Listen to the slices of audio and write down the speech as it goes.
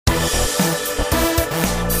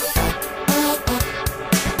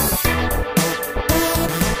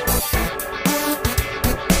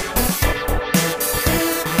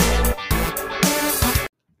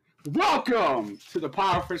welcome to the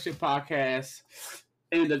Power Friendship Podcast.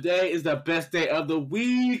 And today is the best day of the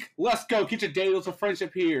week. Let's go. Get your day of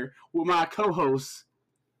friendship here with my co-hosts,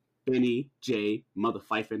 Benny J.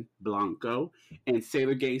 Motherfifin Blanco and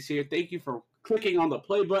Sailor Gaze here. Thank you for clicking on the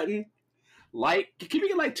play button. Can we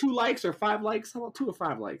get like 2 likes or 5 likes? How about 2 or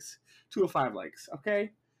 5 likes? 2 or 5 likes,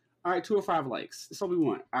 okay? All right, 2 or 5 likes. That's all we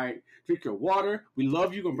want. All right, drink your water. We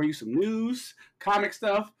love you. Gonna bring you some news, comic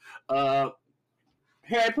stuff,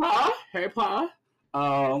 Harry Potter.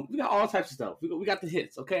 We got all types of stuff. We got the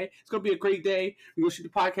hits, okay? It's gonna be a great day. We're gonna shoot the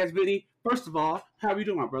podcast, Benny. First of all, how are you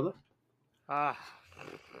doing, my brother? Well,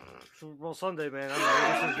 Sunday, man. I'm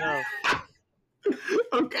ready to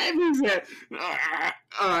go. Okay,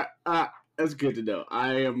 that's good to know.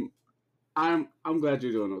 I'm glad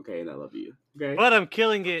you're doing okay, and I love you. Okay, but I'm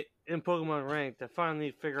killing it in Pokemon Ranked. I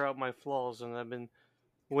finally figure out my flaws, and I've been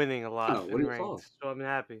winning a lot in Ranked. Flaws? So I'm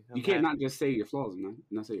happy. You can't not just say your flaws, man.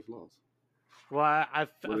 Not say your flaws. Well, I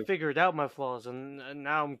figured out my flaws, and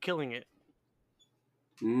now I'm killing it.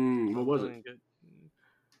 What was it? Good.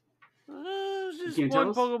 It was just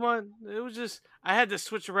one Pokemon. It was just I had to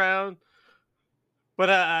switch around, but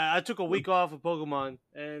I took a week off of Pokemon,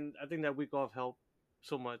 and I think that week off helped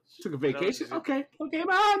so much. Took a vacation. Okay, man.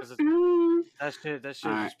 That shit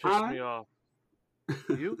just pissed me off.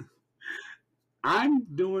 You? I'm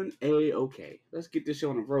doing okay. Let's get this show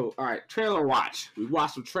on the road. All right, trailer watch. We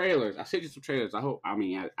watched some trailers. I sent you some trailers.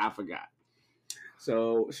 I forgot.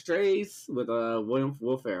 So Strays with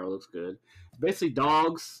Will Ferrell looks good. Basically,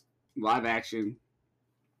 dogs, live action.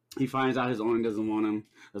 He finds out his owner doesn't want him,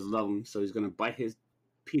 doesn't love him, so he's gonna bite his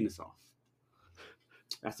penis off.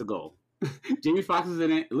 That's the goal. Jamie Foxx is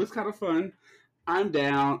in it. It looks kind of fun. I'm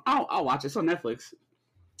down. I'll watch it. It's on Netflix.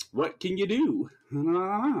 What can you do?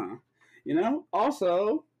 You know,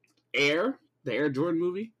 also, the Air Jordan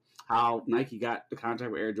movie, how Nike got the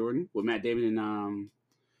contract with Air Jordan with Matt Damon and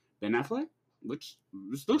Ben Affleck, which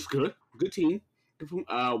looks good. Good team.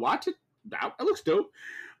 Watch it. That looks dope.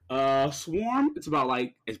 Swarm,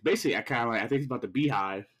 it's basically, I think it's about the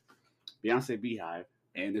Beehive, Beyonce Beehive,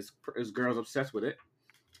 and this girl's obsessed with it.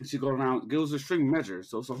 And she goes around, gives a string measure.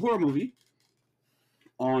 So it's a horror movie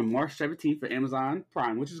on March 17th for Amazon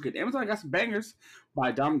Prime, which is good. Amazon got some bangers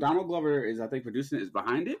by Donald Glover is, I think, producing it, is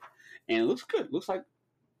behind it. And it looks good. Looks like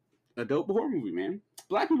a dope horror movie, man.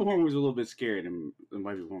 Black people horror movies are a little bit scarier than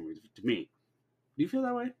white people horror movies, to me. Do you feel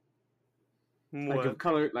that way? What? Like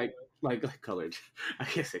colored, like colored. I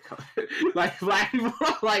can't say colored. Like black people,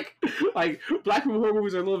 like black people horror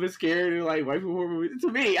movies are a little bit scarier than like white people horror movies.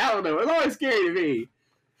 To me, I don't know. It's always scary to me.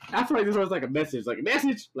 I feel like this was like a message,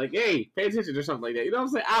 like hey, pay attention or something like that. You know what I'm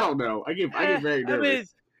saying? I don't know. I get very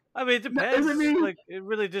nervous. I mean, it depends. Like, it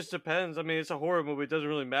really just depends. I mean, it's a horror movie. It doesn't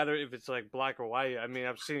really matter if it's like black or white. I mean,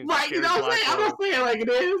 I've seen you know what I'm saying? I'm not saying like it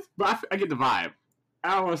is, but I get the vibe.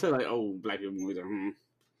 I don't want to say like, oh, black people movies are. You know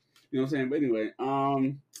what I'm saying? But anyway,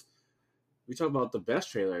 we talk about the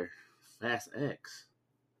best trailer, Fast X.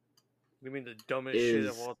 You mean the dumbest shit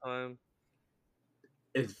of all time?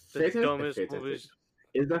 It's the dumbest movies.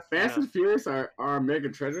 Is the Fast and Furious our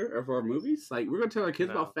American treasure of our movies? Like, we're gonna tell our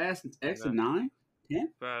kids about Fast X and 9, 10?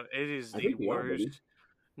 Bro, it is the worst,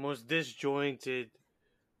 most disjointed,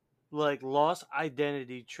 like lost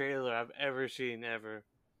identity trailer I've ever seen ever.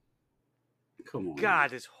 Come on,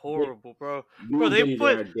 God, it's horrible, bro.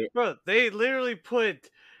 They literally put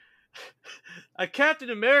a Captain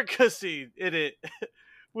America scene in it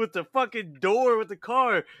with the fucking door with the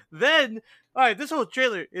car. Then, all right, this whole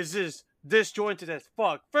trailer is just disjointed as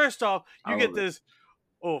fuck. First off, you get this,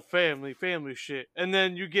 family shit, and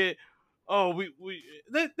then you get,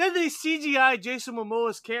 then they CGI Jason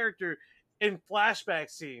Momoa's character in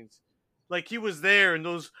flashback scenes, like he was there in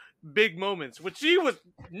those big moments, which he was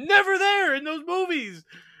never there in those movies.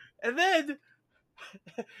 And then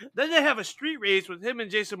they have a street race with him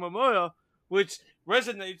and Jason Momoa, which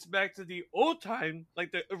resonates back to the old time,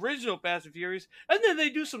 like the original Fast and Furious. And then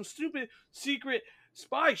they do some stupid secret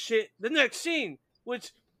spy shit the next scene,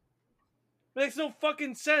 which makes no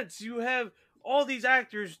fucking sense. You have all these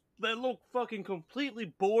actors that look fucking completely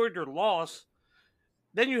bored or lost.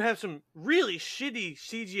 Then you have some really shitty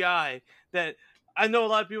CGI that I know a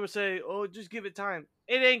lot of people say, oh, just give it time.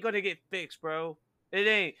 It ain't gonna get fixed, bro. It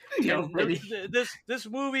ain't. This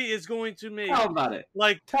movie is going to make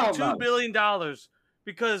like $2 billion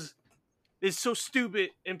because it's so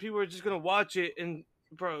stupid and people are just gonna watch it, and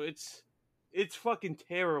bro, it's fucking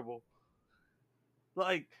terrible.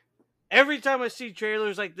 Like, every time I see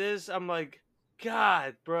trailers like this, I'm like,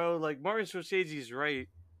 God, bro, like Martin Scorsese is right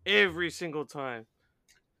every single time.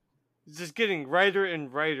 It's just getting righter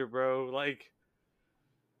and righter, bro. Like,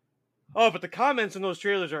 Oh, but the comments in those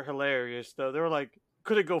trailers are hilarious, though. They were like,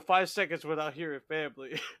 couldn't go 5 seconds without hearing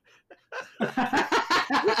family.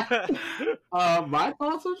 My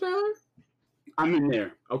thoughts on trailer? I'm in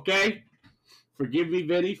there, okay? Forgive me,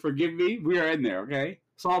 Vinny. Forgive me. We are in there, okay?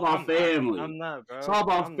 It's all about family. I'm not, bro. It's all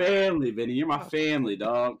about family, Vinny. You're my family,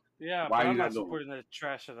 dog. Yeah, Why but are I'm you not not going? supporting the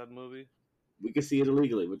trash of that movie. We can see it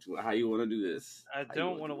illegally. How you want to do this? I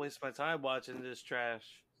don't want to waste my time watching this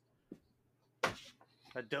trash.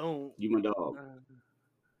 I don't. You my dog.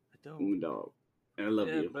 I don't. You my dog. And I love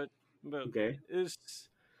you. But okay. It was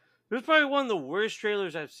probably one of the worst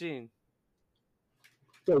trailers I've seen.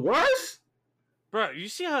 The worst? Bro, you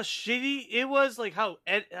see how shitty it was? Like how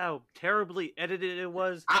terribly edited it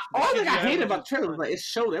was? All thing I hated about the trailer was like it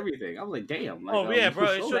showed everything. I was like, damn. Like, yeah,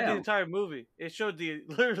 bro. It showed the entire movie. It showed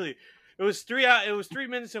literally. It was 3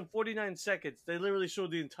 minutes and 49 seconds. They literally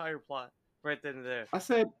showed the entire plot right then and there. I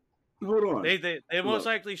said, hold on. They most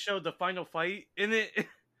likely showed the final fight in it.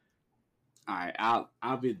 All right,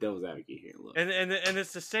 I'll be devil's advocate here. Look, and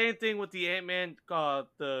it's the same thing with the Ant-Man,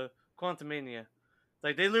 the Quantumania.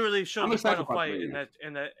 Like they literally showed the final fight in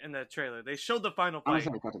that trailer. They showed the final fight. I'm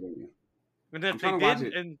excited for Quantumania. And if they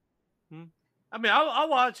did, I mean, I'll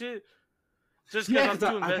watch it just because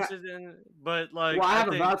I'm too invested in it. But like, well, I have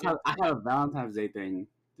a Valentine's Day thing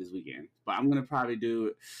this weekend, but I'm gonna probably do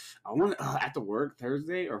it. I want after work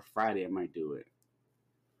Thursday or Friday. I might do it.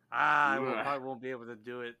 I probably won't be able to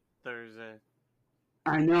do it Thursday.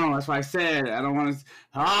 I know. That's why I said I don't want to.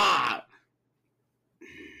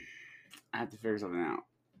 I have to figure something out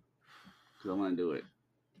because I want to do it.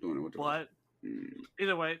 Doing it with the But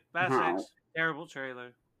either way, Fast X, terrible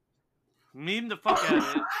trailer. Meme the fuck out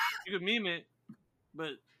of it. You can meme it,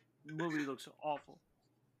 but the movie looks awful.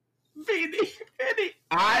 Vinny.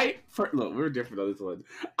 Look, we're different on this one.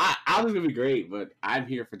 I was gonna be great, but I'm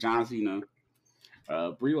here for John Cena,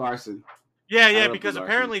 Brie Larson. Yeah, because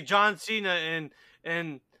apparently John Cena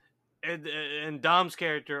and Dom's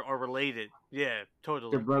character are related. Yeah,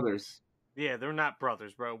 totally. They're brothers. Yeah, they're not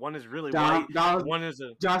brothers, bro. One is really white. One is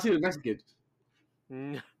a John Cena Mexican.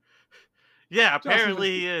 Yeah,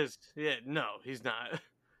 apparently he is. Yeah, no, he's not.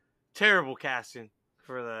 Terrible casting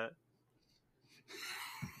for that.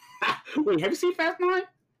 Wait, have you seen Fast 9?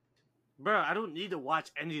 Bro, I don't need to watch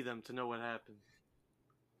any of them to know what happened.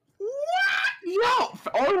 What?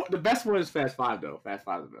 Yo! The best one is Fast 5, though. Fast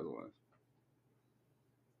 5 is the best one.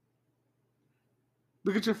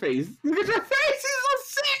 Look at your face. Look at your face! He's so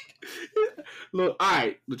sick! Look,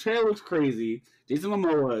 alright. The trailer looks crazy. Jason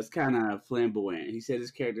Momoa is kind of flamboyant. He said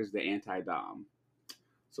his character is the anti-Dom.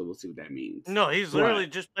 So we'll see what that means. No, he's literally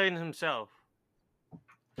just playing himself.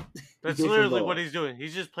 That's literally what he's doing.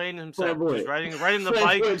 He's just playing himself. Just riding the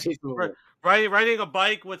bike. Riding a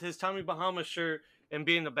bike with his Tommy Bahama shirt and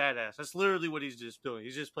being a badass. That's literally what he's just doing.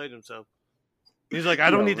 He's just playing himself. He's like, I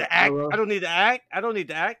don't need to act. I don't need to act. I don't need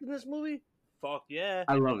to act in this movie. Fuck yeah.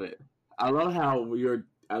 I love it. I love how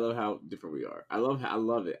different we are. I love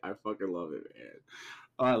it. I fucking love it, man.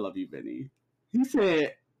 Oh, I love you, Benny. He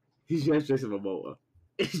said he's just Jason Momoa.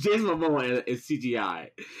 It's Jason Momoa and CGI.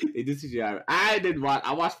 They did CGI.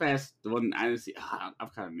 I watched Fast. The one I didn't see. I'm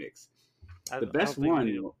kind of mixed. The best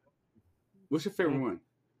one. What's your favorite one?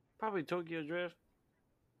 Probably Tokyo Drift.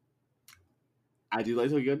 I do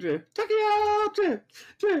like Tokyo Drift. Tokyo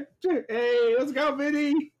Drift. Hey, let's go,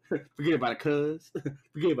 Benny. Forget about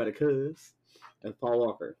the cuz. That's Paul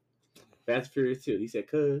Walker. Fast and Furious 2. He said,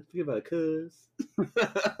 cuz. Forget about the cuz.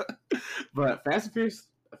 But Fast and Furious,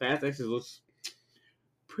 Fast X looks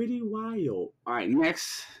pretty wild. All right,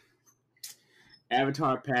 next.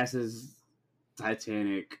 Avatar passes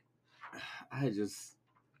Titanic. I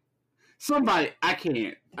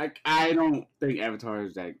can't. I don't think Avatar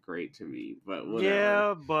is that great to me, but whatever.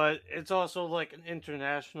 Yeah, but it's also like an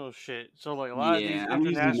international shit. So like a lot of these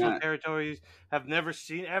international territories have never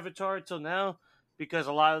seen Avatar until now because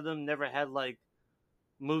a lot of them never had like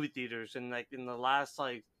movie theaters, and like in the last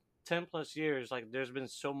like 10 plus years, like there's been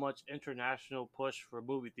so much international push for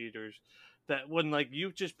movie theaters that when like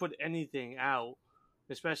you just put anything out,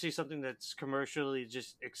 especially something that's commercially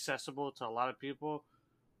just accessible to a lot of people,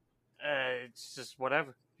 it's just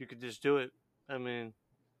whatever. You could just do it. I mean,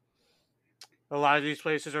 a lot of these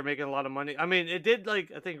places are making a lot of money. I mean, it did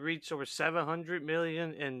like I think reach over 700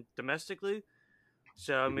 million in domestically.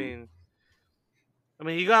 So I mean,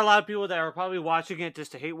 you got a lot of people that are probably watching it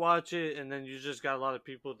just to hate watch it, and then you just got a lot of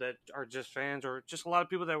people that are just fans, or just a lot of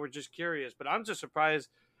people that were just curious. But I'm just surprised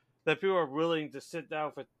that people are willing to sit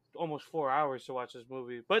down for almost 4 hours to watch this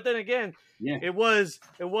movie. But then again, it was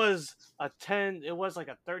like a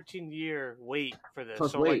 13-year wait for this.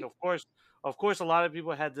 So like of course a lot of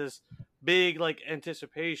people had this big like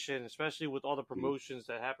anticipation, especially with all the promotions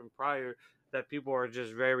that happened prior, that people are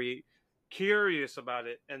just very curious about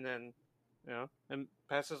it, and then and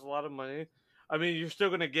passes a lot of money. I mean, you're still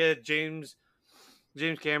gonna get James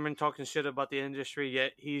Cameron talking shit about the industry,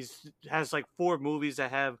 yet has like 4 movies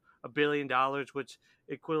that have $1 billion, which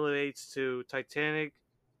equates to Titanic.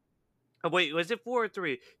 Oh wait, was it 4 or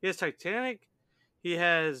 3? He has Titanic. He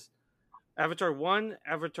has Avatar 1,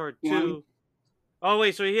 Avatar One. 2. Oh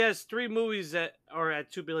wait, so he has 3 movies that are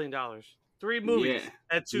at $2 billion. Three Yeah. movies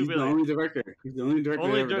at two He's the billion. only director. He's the only director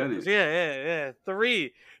that ever done it. Yeah.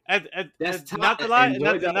 3. That's And top. not to lie, And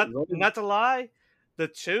Joy not to lie, the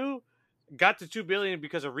 2 got to 2 billion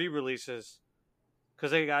because of re-releases. Because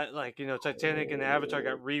they got like Titanic and Avatar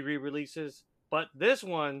got re-releases, but this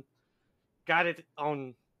one got it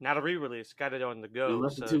on not a re-release, got it on the in go.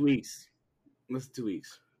 less than So 2 weeks. Less than 2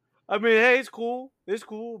 weeks. I mean, hey, it's cool,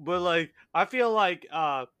 but like I feel like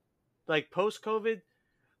post COVID,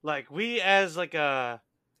 like we as a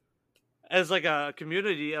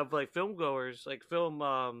community of like film goers, like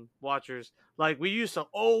film watchers, like we used to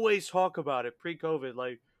always talk about it pre-COVID,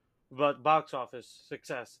 like about box office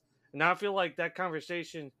success. And now I feel like that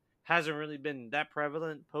conversation hasn't really been that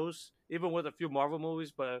prevalent post, even with a few Marvel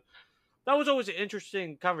movies. But that was always an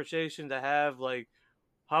interesting conversation to have. Like,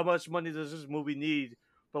 how much money does this movie need?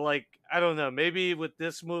 But like, I don't know. Maybe with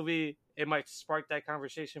this movie, it might spark that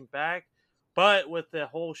conversation back. But with the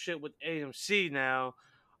whole shit with AMC now,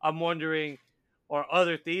 I'm wondering, or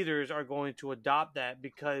other theaters are going to adopt that,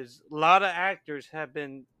 because a lot of actors have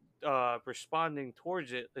been responding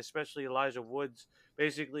towards it, especially Elijah Woods,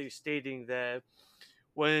 basically stating that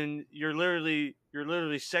when you're literally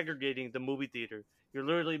segregating the movie theater, you're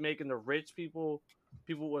literally making the rich people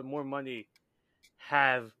with more money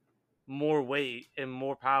have more weight and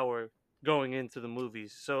more power going into the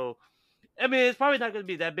movies. So, I mean, it's probably not going to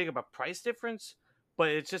be that big of a price difference, but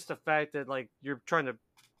it's just the fact that like you're trying to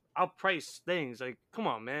outprice things. Like, come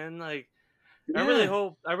on, man. Like, Yeah.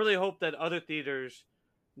 I really hope that other theaters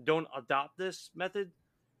don't adopt this method,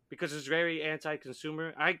 because it's very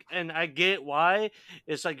anti-consumer. I get why.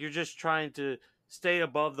 It's like you're just trying to stay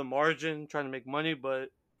above the margin, trying to make money, but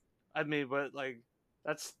but like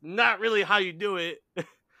that's not really how you do it.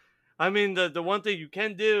 I mean, the one thing you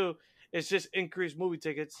can do is just increase movie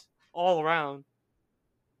tickets all around,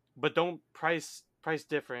 but don't price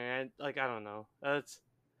different. And like, I don't know. That's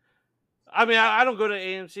I mean, I don't go to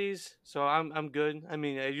AMC's, so I'm good. I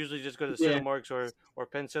mean, I usually just go to Yeah. Cinemarks or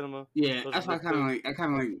Penn Cinema. Yeah. Those are That's why the two. I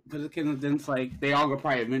kind of like, because then it's like they all gonna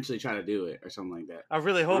probably eventually try to do it or something like that. I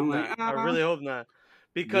really And hope I'm like, not. I really hope not,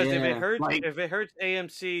 because yeah. Like, if it hurts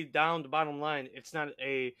AMC down the bottom line, it's not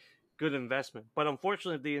a good investment. But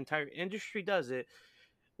unfortunately, if the entire industry does it,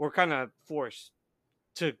 we're kind of forced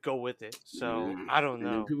to go with it. So yeah. I don't And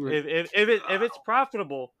then know people are, if it's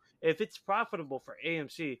profitable. If it's profitable for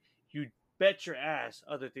AMC, you bet your ass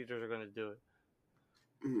other theaters are going to do it.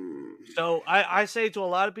 mm, So I say to a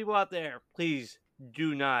lot of people out there, please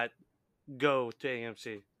do not go to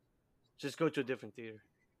AMC. Just go to a different theater.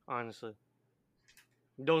 Honestly,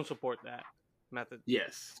 don't support that method.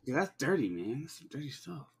 yes. Yeah, that's dirty, man. That's some dirty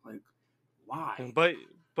stuff. Like, why?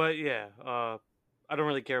 But yeah, I don't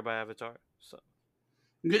really care about Avatar. So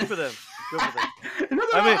good for them. Good for them.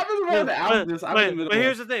 I mean, I'm in the middle of the album. I'm in the but middle of.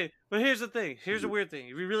 here's the thing. Here's the weird thing.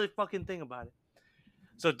 If you really fucking think about it,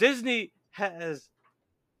 so Disney has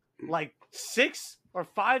like 6 or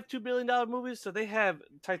 5 $2 billion movies. So they have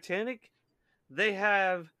Titanic, they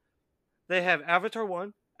have Avatar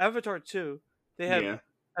 1, Avatar 2, they have Yeah.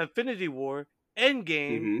 Infinity War,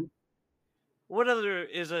 Endgame. Mm-hmm. What other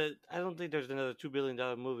is a? I don't think there's another $2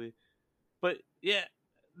 billion movie, but yeah,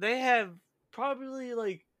 they have probably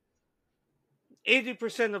like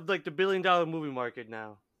 80% of like the $1 billion movie market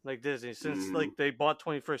now, like Disney, since Mm-hmm. like they bought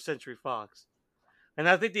 21st Century Fox. And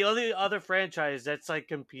I think the only other franchise that's like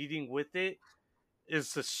competing with it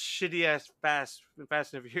is the shitty ass Fast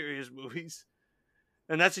and Furious movies,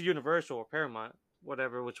 and that's a Universal or Paramount,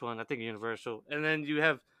 whatever, which one? I think Universal. And then you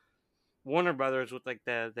have Warner Brothers with like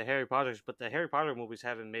the Harry Potters, but the Harry Potter movies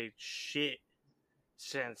haven't made shit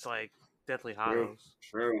since like Deathly True. Hallows.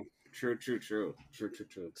 True. True. True. True. True. True.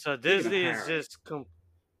 True. So Speaking of Disney is Harry, just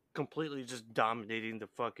completely just dominating the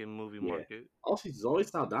fucking movie yeah. market. Also, Zoe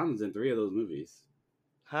Saldana's in 3 of those movies.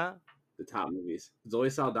 Huh? The top movies. Zoe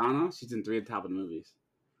Saldana, she's in 3 of the top of the movies.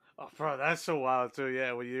 Oh, bro, that's so wild too.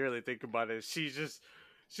 Yeah, when you really think about it,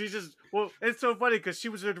 well, it's so funny because she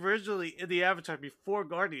was originally in the Avatar before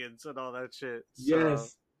Guardians and all that shit. So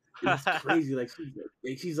Yes. It's crazy. Like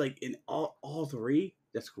she's like in all 3.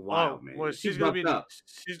 That's wild, man. Well, She's bucked up.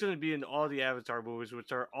 she's gonna be in all the Avatar movies,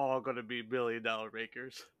 which are all gonna be $1 billion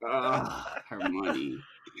makers. Her money.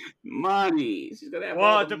 Money. She's gonna have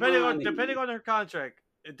all Well, the money. depending on her contract,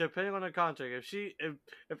 if You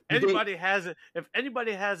think? anybody has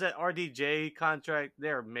that RDJ contract,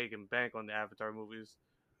 they're making bank on the Avatar movies.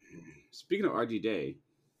 Speaking of RDJ,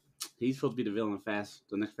 he's supposed to be the villain of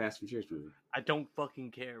the next Fast and Furious movie. I don't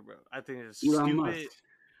fucking care, bro. I think it's Elon stupid, Musk.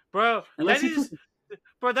 bro.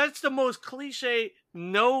 Bro, that's the most cliche.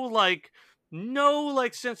 No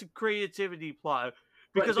sense of creativity plot.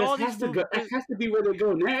 Because all these movies, it has to be where they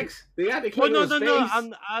go next. They got to well, no.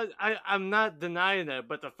 I'm not denying that,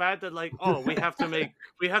 but the fact that we have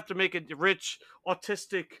to make a rich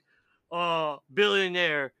autistic,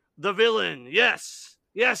 billionaire the villain. Yes,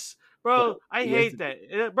 bro. I hate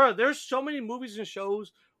that, bro. There's so many movies and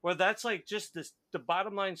shows where that's just the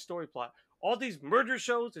bottom line story plot. All these murder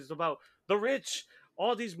shows is about the rich.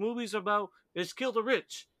 All these movies about is kill the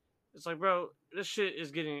rich. It's like, bro, this shit is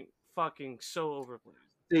getting fucking so overplayed.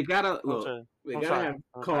 They gotta look. They gotta have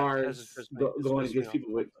cars going against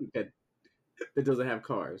people that doesn't have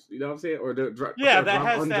cars. You know what I'm saying? Or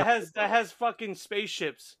that has fucking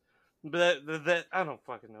spaceships. But that I don't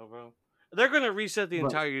fucking know, bro. They're gonna reset the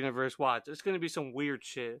entire universe. Watch, it's gonna be some weird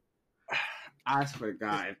shit. I swear to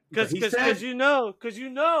God, because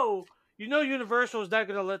Universal is not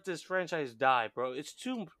gonna let this franchise die, bro. It's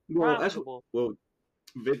too profitable.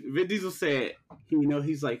 Vin Diesel said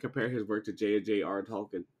he's like comparing his work to J.R.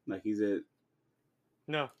 Tolkien. Like he said,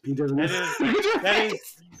 no, he doesn't. That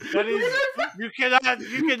is you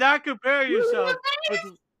cannot compare yourself with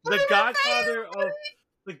the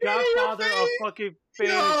Godfather of fucking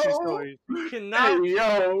fantasy stories. You cannot.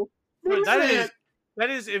 That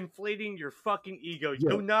is inflating your fucking ego.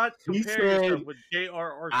 Do not compare yourself with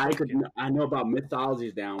J.R.R. Tolkien. I know about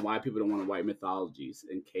mythologies now, why people don't want to write mythologies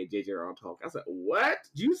in J.R.R. Tolkien. I said, what?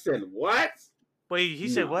 You said what? Wait, he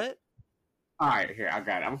said what? All right, here, I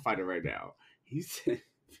got it. I'm going to find it right now. He said,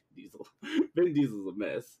 Vin Diesel's a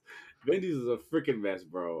mess. Vin Diesel's a freaking mess,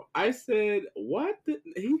 bro. I said, what?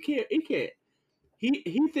 He can't.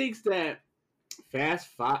 He thinks that the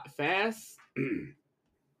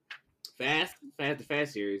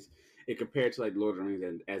Fast series, it compared to Lord of the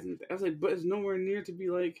Rings I was like, but it's nowhere near to be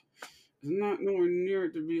nowhere near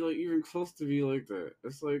to be even close to be like that.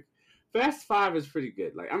 It's like Fast 5 is pretty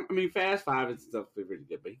good. Fast 5 is stuff pretty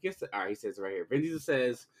good, but he says right here. Vin Diesel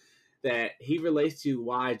says that he relates to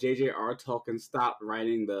why J.J.R. Tolkien stopped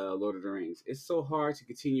writing the Lord of the Rings. It's so hard to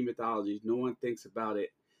continue mythologies. No one thinks about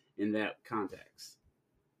it in that context.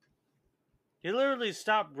 He literally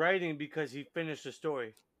stopped writing because he finished the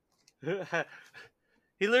story.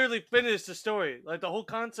 He literally finished the story. The whole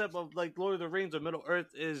concept of Lord of the Rings or Middle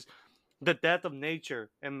Earth is the death of nature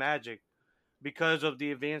and magic because of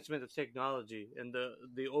the advancement of technology and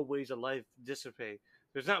the old ways of life dissipate.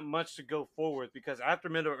 There's not much to go forward because after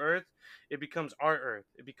Middle Earth, it becomes our Earth.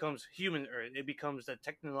 It becomes human Earth. It becomes the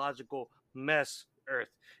technological mess Earth.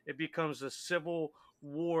 It becomes the civil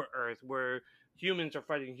war Earth where humans are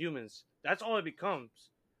fighting humans. That's all it becomes.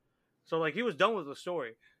 So he was done with the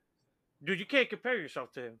story. Dude, you can't compare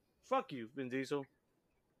yourself to him. Fuck you, Vin Diesel.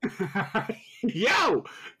 Yo!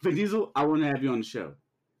 Vin Diesel, I want to have you on the show.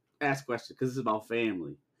 Ask questions, because it's about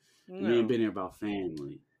family. No. You ain't been here about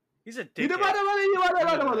family. He's a dickhead. You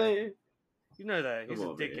know that. He's a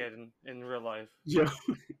dickhead in real life. Yo.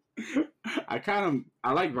 I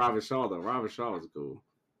like Robert Shaw, though. Robert Shaw was cool.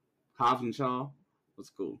 Hobbs and Shaw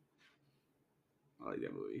was cool. I like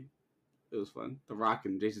that movie. It was fun. The Rock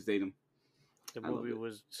and Jason Statham. The movie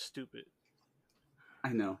was stupid.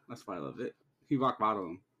 I know. That's why I loved it. He rock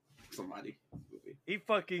bottomed somebody. He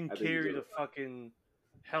fucking carried a fucking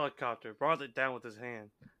helicopter, brought it down with his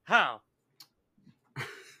hand. How?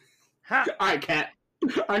 All right, Cat.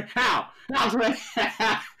 All right, how?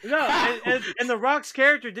 No, and The Rock's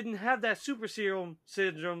character didn't have that super serum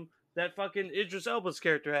syndrome that fucking Idris Elba's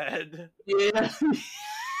character had. Yeah.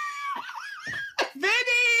 Vinny!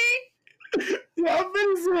 Yo,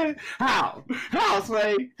 Vinny said, how? How,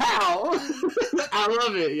 Slay? How? I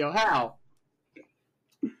love it, yo, how?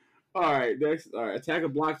 Alright, next. Alright, Attack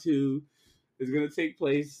of Block 2 is going to take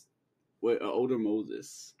place with an older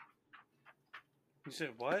Moses. You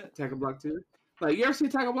said what? Attack of Block 2? You ever see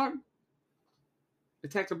Attack of Block?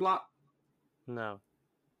 Attack the Block? No.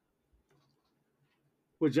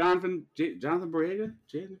 With Jonathan Boyega?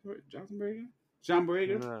 John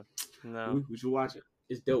Boyega? No. We should watch it.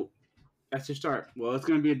 It's dope. That's your start. Well, it's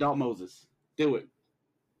going to be adult Moses. Do it.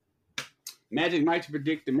 Magic Mike to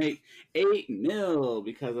predict to make $8 million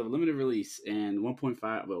because of limited release and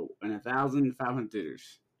 1.5, and 1,500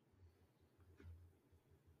 theaters.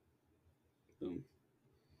 Boom.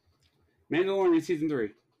 Mandalorian season 3.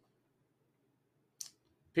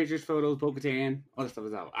 Pictures, photos, Bo-Katan, all that stuff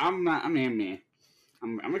is out. I'm not. I mean, man,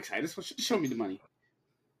 I'm excited. Show me the money.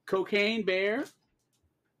 Cocaine Bear,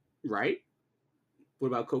 right? What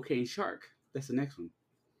about Cocaine Shark? That's the next one.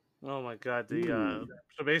 Oh my god!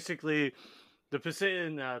 So basically, the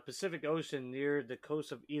Pacific Ocean near the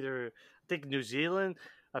coast of either I think New Zealand.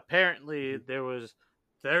 Apparently, there was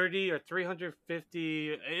 30 or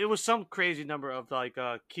 350. It was some crazy number of like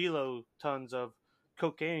kilotons of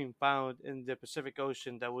cocaine found in the Pacific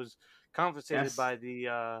Ocean that was confiscated That's by the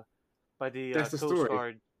that's the Coast story.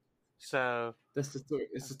 Guard. So That's the story.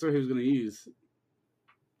 It's the story he was going to use.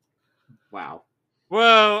 Wow.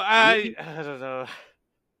 well, Maybe I don't know.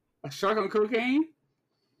 a shark on cocaine?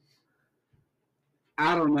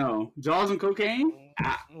 I don't know. Jaws on cocaine?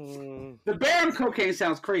 Mm. The bear on cocaine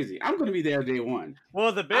sounds crazy. I'm going to be there day one.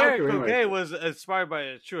 Well, the I don't bear care in what anybody cocaine says. was inspired by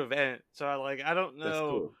a true event, so I don't That's know.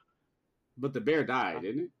 cool. But the bear died,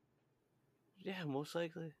 didn't it? Yeah, most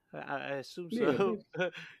likely. I assume Yeah, so.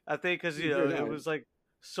 I think because the bear it died. was like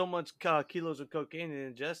so much kilos of cocaine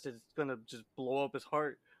ingested, it's gonna just blow up his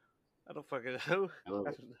heart. I don't fucking know. I love I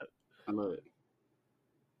it. don't know. I love it.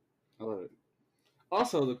 I love it.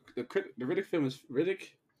 Also, the Riddick film is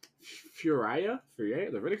Furia, the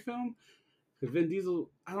Riddick film. Because Vin Diesel,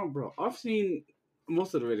 I don't, bro. I've seen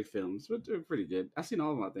most of the Riddick films, but they're pretty good. I've seen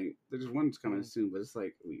all of them. I think there's just one's coming soon, but it's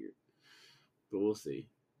like weird. But we'll see.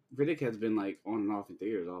 Riddick has been like on and off in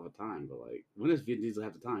theaters all the time, but like when does Vin Diesel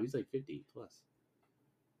have the time? He's like 50 plus,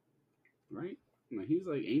 right? No, he's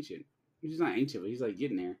like ancient. He's not ancient, but he's like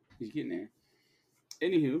getting there. He's getting there.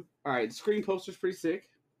 Anywho, all right, the Scream poster's pretty sick.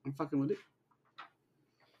 I'm fucking with it.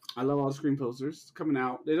 I love all the Scream posters coming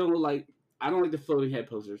out. They don't look like I don't like the floating head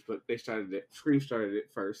posters, but they started it. Scream started it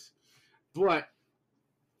first, but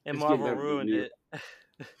And it's getting Marvel better than ruined new. it. And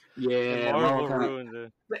Yeah, Marvel Marvel kind of. ruined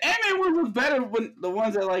it. The anime ones look better when the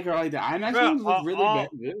ones that like are like the IMAX Bro, ones look really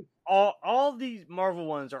good. all these Marvel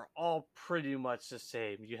ones are all pretty much the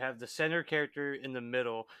same. You have the center character in the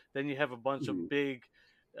middle, then you have a bunch Mm-hmm. of big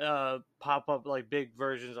pop up like big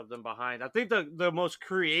versions of them behind. I think the most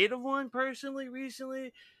creative one personally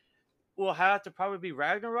recently will have to probably be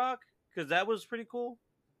Ragnarok because that was pretty cool.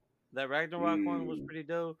 That Ragnarok one was pretty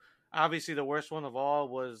dope. Obviously the worst one of all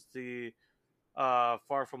was the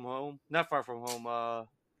Far From Home. Not Far From Home,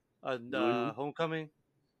 Homecoming.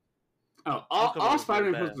 Oh, Homecoming all was really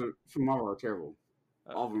Spider-Man bad. posters from Marvel are terrible.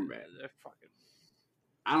 Uh, All of them are bad. they're fucking.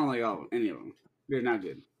 I don't like any of them. They're not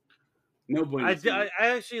good. No bueno. I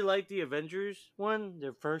actually like the Avengers one,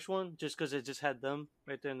 the first one, just because it just had them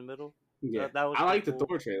right there in the middle. Yeah, That was I pretty like the cool.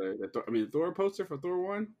 Thor trailer. The Thor poster for Thor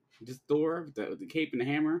 1. Just Thor with the cape and the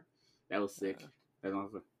hammer. That was sick. That was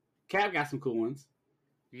awesome. Cap got some cool ones.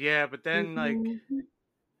 Yeah, but then like,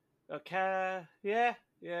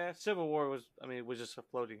 yeah, Civil War was, was just a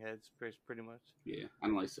floating heads, pretty much. Yeah, I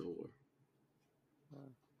don't like Civil War.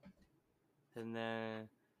 And then,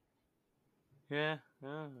 yeah.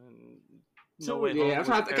 So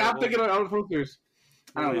I'm thinking of other posters.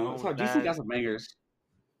 I don't know. So DC got some bangers.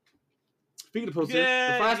 Speaking of posters,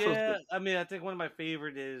 the Flash poster. I think one of my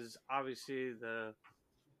favorite is obviously the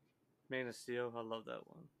Man of Steel. I love that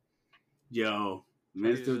one. Yo,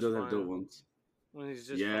 Man of Steel does have dope ones. When he's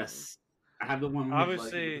just yes, I have the one.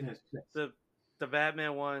 Obviously, the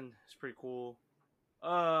Batman one is pretty cool.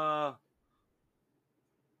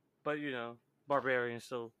 But Barbarian's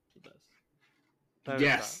still the best.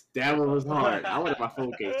 Yes, that one was hard. I wanted my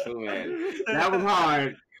phone case so bad. That was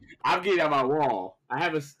hard. I'm getting on my wall. I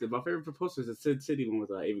have my favorite poster is the Sin City one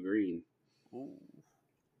with Ava Green. Ooh.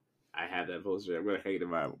 I have that poster. I'm gonna hang it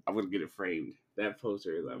in I'm gonna get it framed. That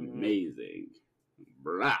poster is amazing.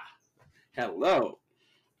 Blah. Hello.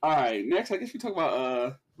 All right. Next, I guess we talk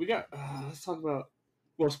about let's talk about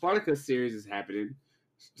Spartacus series is happening.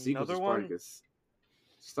 Sequel to Spartacus.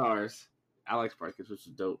 Stars. I like Spartacus, which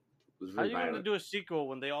is dope. How are you going to do a sequel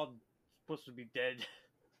when they all supposed to be dead?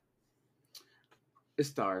 It's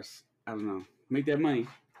stars. I don't know. Make that money.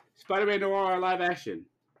 Spider-Man Noir live action.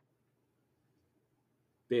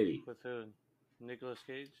 Biddy. With who? Nicolas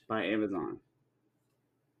Cage? By Amazon.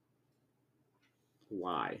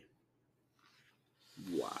 Why?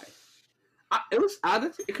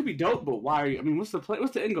 It could be dope, but why? What's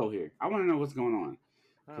the end goal here? I want to know what's going on.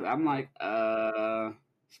 Because I'm like,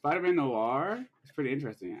 Spider-Man Noir is pretty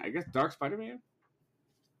interesting. I guess Dark Spider-Man?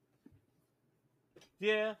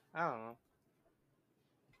 Yeah, I don't know.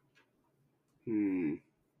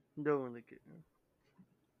 Don't really get it.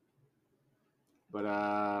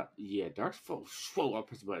 But, yeah, Dark... Whoa, I'll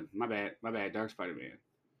press the button. My bad, Dark Spider-Man.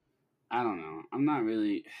 I don't know. I'm not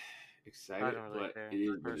really excited, I don't really but care it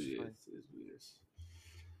is what it personally. is.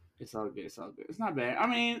 It's all good. It's all good. It's not bad. I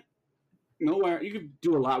mean, nowhere you could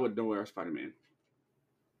do a lot with Nowhere Spider-Man.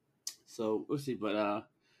 So we'll see. But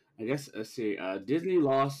I guess let's see. Disney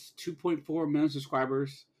lost 2.4 million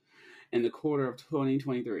subscribers in the quarter of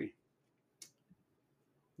 2023.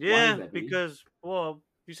 Why is Yeah, that, man? because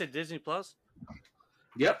you said Disney Plus.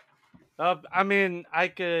 Yep. I mean, I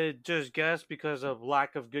could just guess because of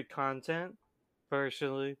lack of good content.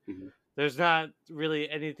 Personally, Mm-hmm. there's not really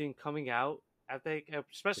anything coming out. I think,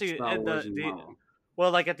 especially Star at Wars and Marvel.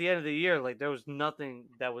 like at the end of the year, like there was nothing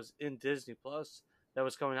that was in Disney Plus that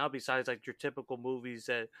was coming out besides like your typical movies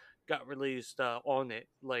that got released on it,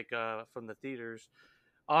 like from the theaters.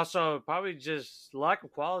 Also, probably just lack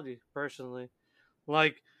of quality. Personally,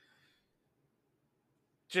 like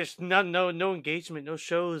just no engagement, no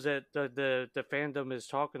shows that the fandom is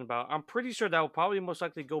talking about. I'm pretty sure that will probably most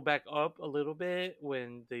likely go back up a little bit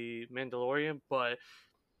when the Mandalorian, but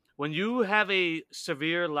when you have a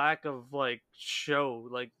severe lack of like show,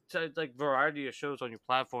 like variety of shows on your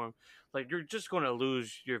platform, like you're just going to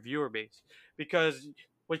lose your viewer base because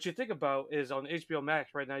what you think about is on HBO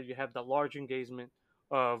Max right now you have the large engagement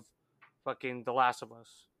of fucking The Last of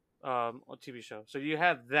Us on TV show. So you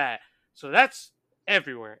have that. So that's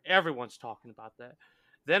everywhere. Everyone's talking about that.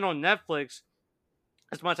 Then on Netflix,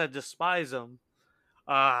 as much as I despise them,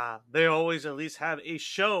 they always at least have a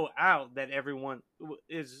show out that everyone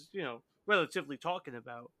is, relatively talking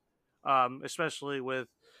about. Especially with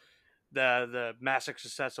the massive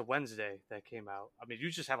success of Wednesday that came out. I mean,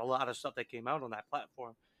 you just have a lot of stuff that came out on that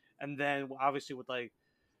platform, and then obviously with like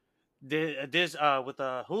this with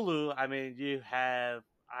Hulu, I mean, you have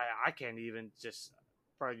I can't even just,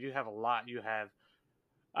 bro. You have a lot. You have,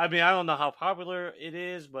 I mean, I don't know how popular it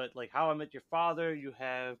is, but like How I Met Your Father, you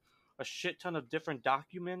have a shit ton of different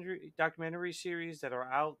documentary series that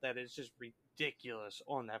are out that is just ridiculous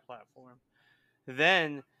on that platform.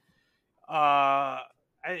 Then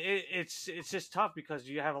it's just tough because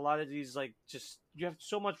you have a lot of these, like, just you have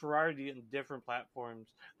so much variety in different platforms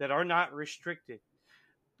that are not restricted,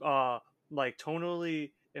 uh like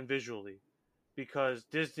tonally and visually, because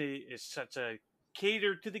Disney is such a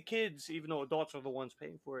cater to the kids, even though adults are the ones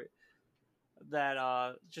paying for it,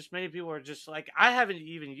 that just many people are just like, I haven't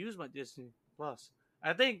even used my Disney Plus.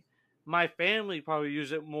 I think my family probably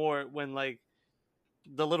use it more when like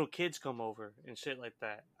the little kids come over and shit like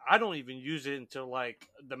that. I don't even use it until like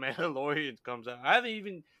the Mandalorian comes out. I haven't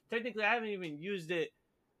even used it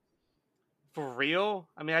for real.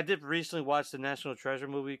 I mean, I did recently watch the National Treasure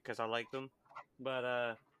movie because I like them, but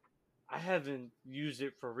I haven't used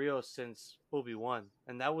it for real since Obi-Wan,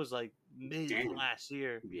 and that was like mid Damn. last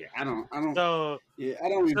year. Yeah, I don't. So, Yeah, I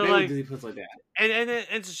don't even so pay with like, Disney Plus like that. and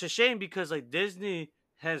it's just a shame because like Disney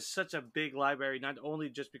has such a big library, not only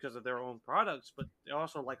just because of their own products, but they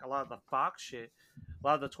also like a lot of the Fox shit, a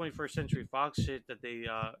lot of the 21st Century Fox shit that they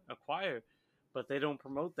acquire, but they don't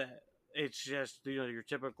promote that. It's just, your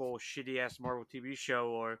typical shitty ass Marvel TV show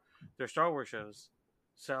or their Star Wars shows.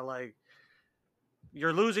 So like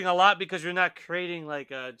you're losing a lot because you're not creating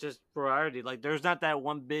like just variety. Like there's not that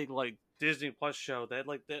one big like Disney Plus show that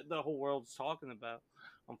like the whole world's talking about,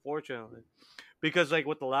 unfortunately. Because like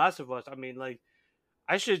with The Last of Us, I mean, like,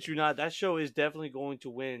 I shit you not, that show is definitely going to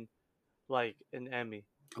win like an Emmy.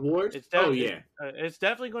 Awards? Oh yeah. It's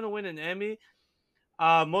definitely going to win an Emmy.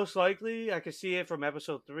 Most likely, I could see it from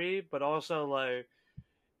episode 3, but also like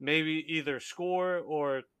maybe either score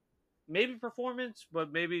or maybe performance,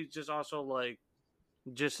 but maybe just also like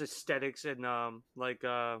just aesthetics and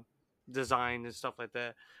design and stuff like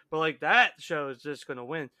that. But like that show is just going to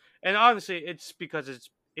win, and honestly, it's because it's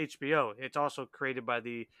HBO. It's also created by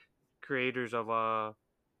the creators of uh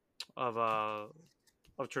of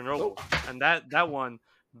Oh. Chernobyl, and that won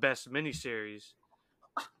best miniseries,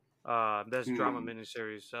 best drama Hmm.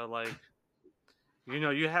 miniseries. So like,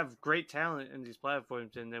 you have great talent in these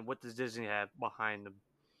platforms, and then what does Disney have behind them?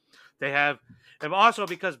 They have, and also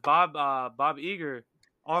because Bob Iger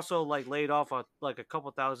also like laid off like a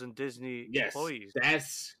couple thousand Disney Yes, employees.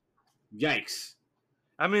 that's yikes.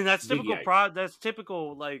 I mean, that's Big typical yikes. that's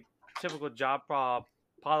typical, like, typical job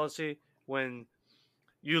policy when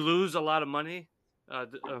you lose a lot of money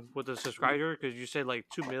with a subscriber because you said like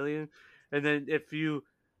 2 million, and then if you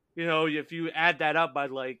add that up by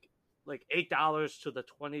like $8 to the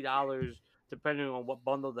 $20, depending on what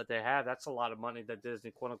bundle that they have, that's a lot of money that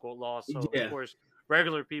Disney quote unquote lost. So of Yeah. course,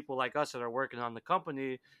 regular people like us that are working on the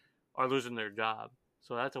company are losing their job.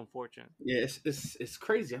 So that's unfortunate. Yeah, it's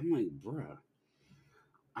crazy. I'm like, bruh.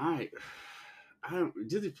 I I don't.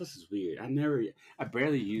 Disney Plus is weird. I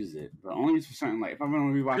barely use it, but only for certain. Like if I'm gonna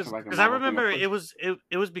rewatch like a Because I Marvel thing, I remember put.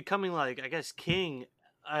 it was becoming like I guess king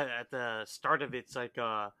at the start of its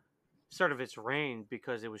start of its reign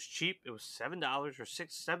because it was cheap. It was $7 or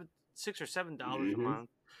 $6 or $7 a Mm-hmm. month.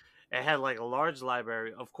 It had like a large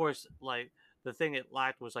library. Of course, like the thing it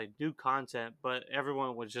lacked was like new content, but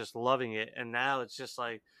everyone was just loving it. And now it's just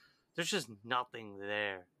like there's just nothing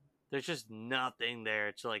there. There's just nothing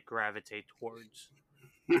there to like gravitate towards.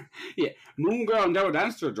 Yeah, Moon Girl and Devil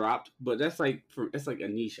Dinosaur dropped, but that's like a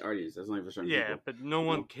niche audience. That's only for certain Yeah, people. but no You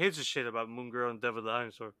one know, gives a shit about Moon Girl and Devil the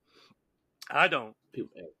Dinosaur. I don't.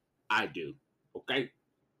 people. I do. Okay,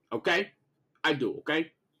 okay, I do.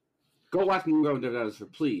 Okay, go watch Moon Girl and Devil Dinosaur,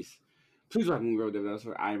 please. Please watch Moon Girl and Devil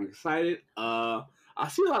Dinosaur. I am excited. I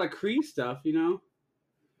see a lot of Creed stuff, and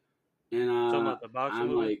Talking about the boxing I'm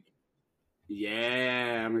movie. like,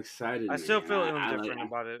 yeah, I'm excited, I still man. feel I like. indifferent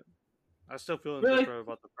about it. I still feel Really? indifferent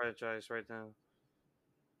about the franchise right now.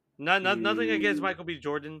 Nothing against Mm, Michael B.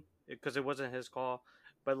 Jordan because it wasn't his call,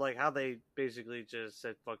 but like how they basically just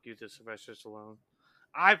said "fuck you" to Sylvester Stallone.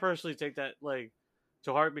 I personally take that like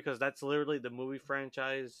to heart because that's literally the movie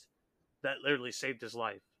franchise that literally saved his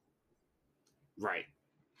life. right.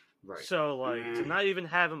 Right. So like to Mm, not even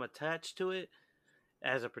have him attached to it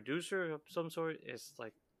as a producer of some sort is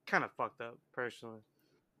like kind of fucked up personally.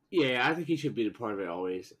 yeah, I think he should be the part of it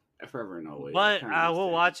always, forever and always. I But kind of I will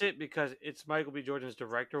understand. watch it because it's Michael B. Jordan's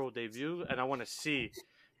directorial debut, and I want to see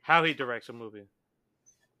how he directs a movie.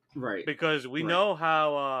 Right. Because we Right. know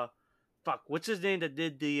how fuck, what's his name that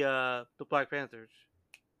did the Black Panthers?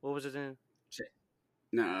 What was his name? Check.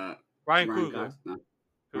 Nah. Ryan Ryan Coogler. Cox. No.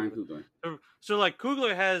 Ryan Coogler. Coogler. So like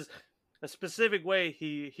Coogler has a specific way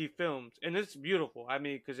he films, and it's beautiful. I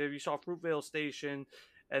mean, because if you saw Fruitvale Station,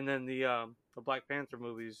 and then the Black Panther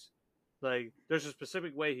movies, like there's a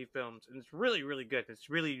specific way he films, and it's really really good. It's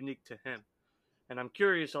really unique to him, and I'm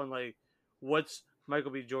curious on like what's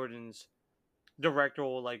Michael B. Jordan's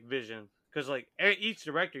directorial like vision because like each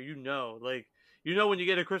director like when you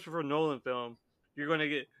get a Christopher Nolan film you're going to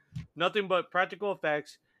get nothing but practical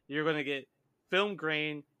effects, you're going to get film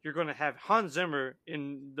grain, you're going to have Hans Zimmer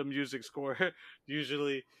in the music score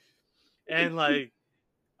usually, and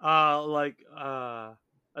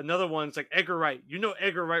another one's like Edgar Wright.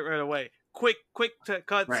 Edgar Wright right away, quick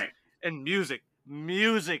cuts, Right. and music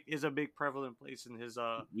is a big prevalent place in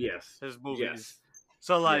Yes. his movies. Yes.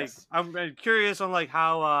 So like Yes. I'm curious on like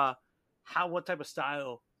how what type of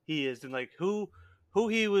style he is and like who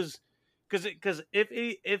he was because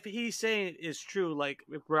if he's saying it's true, like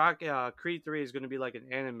if Rock Creed 3 is going to be like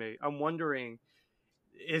an anime, I'm wondering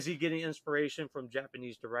is he getting inspiration from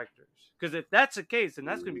Japanese directors? Because if that's the case, then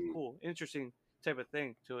that's going to be Mm. cool, interesting type of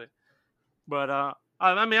thing to it. But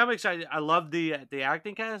I mean, I'm excited. I love the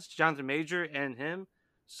acting cast, Jonathan Major and him.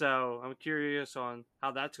 So I'm curious on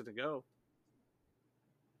how that's going to go.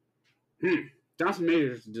 Hmm. Johnson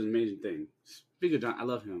Majors does an amazing thing. Speaking of John, I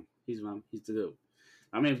love him. He's the goat.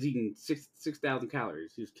 I mean, he was eating 6,000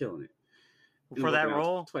 calories. He was killing it. He was For that working out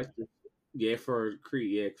role, twice. Yeah, for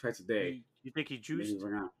Creed. Yeah, twice a day. you think he And then he juiced? was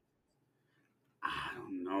working out. I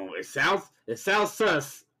don't know. It sounds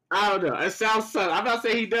sus. I don't know. It sounds sus. I'm not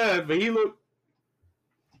saying he does, but he look.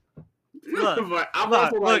 Look, But I'm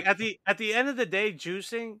also look. like At the end of the day,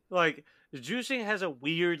 juicing has a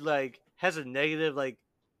weird has a negative like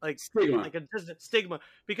stigma. a stigma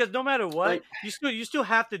because no matter what, Like, you still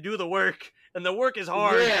have to do the work, and the work is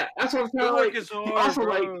hard. yeah, that's what I'm The saying. work Like, is he hard, also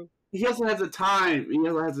like bro. he also has a time. He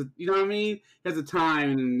also has a, you know what I mean? He has a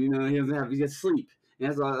time, and he has sleep. He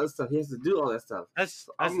has all that stuff. He has to do all that stuff. So That's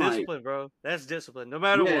I'm like, discipline, bro. That's discipline. No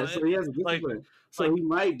matter yeah. what, So he has a like discipline. So like he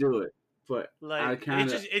might do it, but I like kind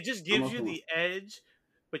of it just I'm gives you also the edge,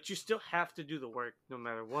 but you still have to do the work no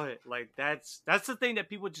matter what. Like that's the thing that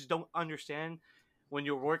people just don't understand when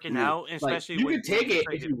you're working yeah. out, and Like, especially you can when take you're it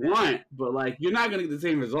trying to if get you fit. want, but like you're not gonna get the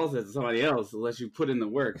same results as somebody else unless you put in the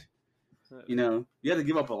work. You have to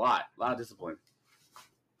give up a lot of discipline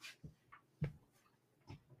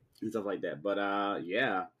and stuff like that. But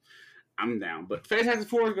yeah, I'm down. But Fantastic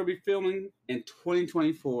Four is gonna be filming in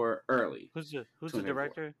 2024 early. Who's the 2024.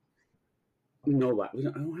 director? Nobody.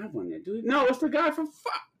 I don't have one yet, do we? No, it's the guy from.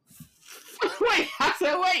 Wait, I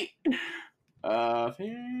said wait.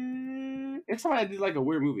 It's somebody that did like a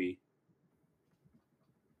weird movie.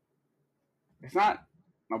 It's not.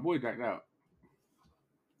 My boy dropped out.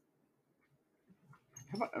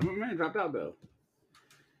 My man dropped out though.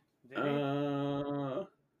 Did he?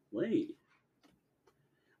 Wait.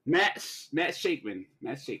 Matt Shakeman.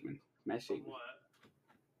 Matt Shakeman. What?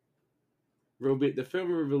 The film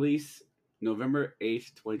will release November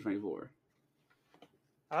 8th, 2024.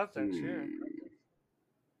 Oh, thanks. Here.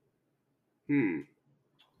 Hmm.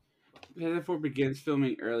 Therefore begins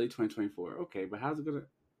filming early 2024. Okay, but how's it gonna?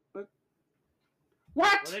 What? Well,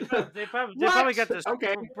 What? they probably got What? this,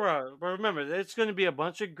 Okay. bro. But remember, it's going to be a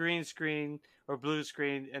bunch of green screen or blue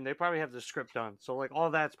screen, and they probably have the script done. So like all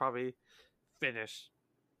that's probably finished.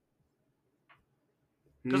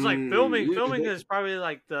 Because like filming is probably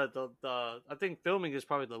like the I think filming is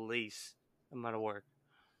probably the least amount of work.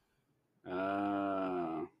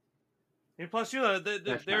 Uh, And plus, you know,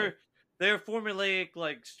 that's right. they're formulaic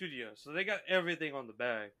like studios, so they got everything on the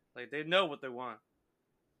bag. Like they know what they want.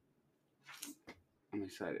 I'm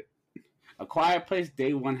excited. A Quiet Place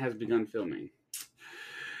Day One has begun filming.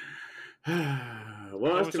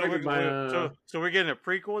 Well, it's directed by So we're getting a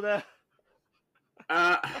prequel now.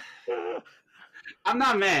 uh I'm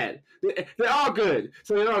not mad. They're all good.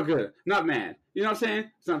 So they're all good. Not mad. You know what I'm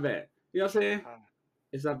saying? It's not bad. You know what I'm saying?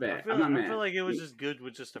 It's not bad. I'm not I feel mad. like it was just good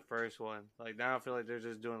with just the first one. Like now I feel like they're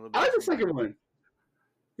just doing a little I bit like the too much. second one.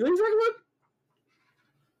 You like the second one?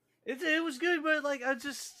 It was good, but like I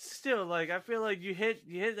just still like I feel like you hit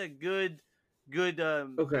a good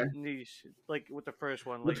Okay. niche like with the first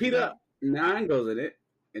one. Like you Lupita got Nine goes in it,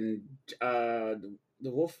 and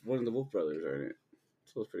the Wolf, one of the Wolf brothers are in it.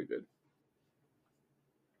 So it's pretty good.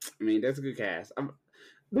 I mean, that's a good cast. At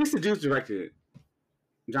least the dude's directed it.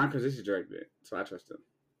 John Krasinski directed it, so I trust him.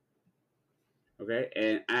 Okay,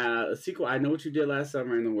 and a sequel, I Know What You Did Last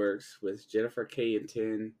Summer, in the works with Jennifer K. and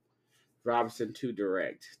Tim Robinson to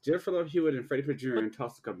direct. Jennifer Love Hewitt and Freddie Prinze Jr. but and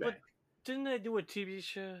tossed to come but back. didn't they do a TV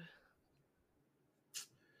show?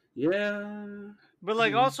 Yeah. But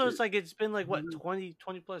like also it's like it's been like what 20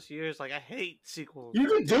 plus years. Like I hate sequels. You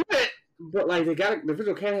can do it, but like the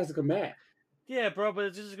original cast has to come back. Yeah, bro, but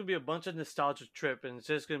it's just gonna be a bunch of nostalgia trip, and it's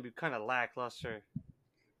just gonna be kind of lackluster.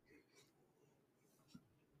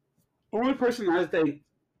 Only person I think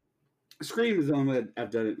Scream is the only one that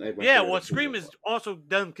I've done it like. Yeah, well, Scream is also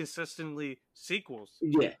done consistently sequels.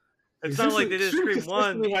 Yeah, It's not like they did Scream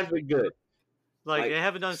 1. Has been good. Like they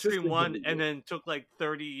haven't done Scream 1 and good. then took like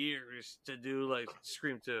 30 years to do like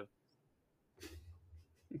Scream 2.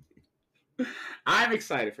 I'm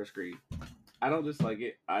excited for Scream. I don't dislike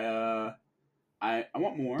it. I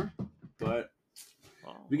want more, but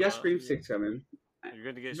we got Scream 6 coming. You're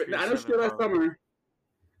gonna get Scream 7. I know Scream last summer.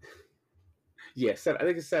 Yeah, 7. I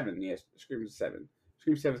think it's 7. Yes, Scream 7.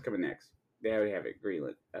 Scream 7 is coming next. They already have it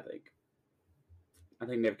greenlit, I think. I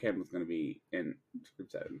think Neve Campbell's going to be in Scream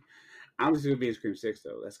 7. I'm just going to be in Scream 6,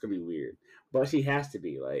 though. That's going to be weird. But she has to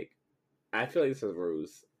be. Like, I feel like this is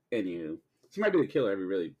Rose. Anywho. She might be the killer. I'd be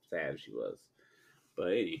really sad if she was. But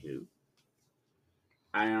anywho.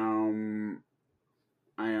 I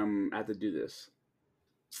have to do this.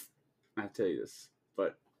 I have to tell you this.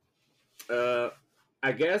 But,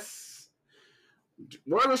 I guess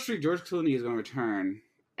Royal Street George Clooney is going to return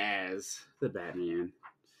as the Batman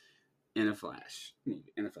in a Flash movie.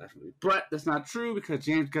 But that's not true because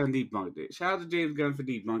James Gunn debunked it. Shout out to James Gunn for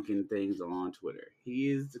debunking things on Twitter.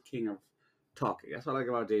 He is the king of talking. That's what I like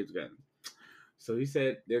about James Gunn. So he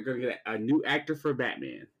said they're going to get a new actor for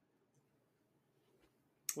Batman.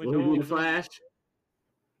 Will he be in the Flash?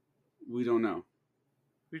 We don't know.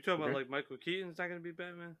 You talking about like Michael Keaton's not going to be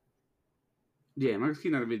Batman? Yeah, Michael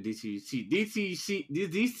Keaton not going to be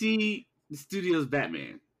DC Studios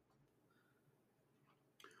Batman.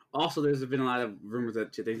 Also, there's been a lot of rumors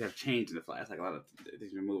that things have changed in the Flash. Like a lot of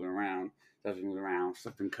things been moving around.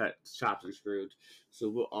 Stuff been cut, chopped and screwed. So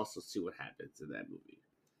we'll also see what happens in that movie.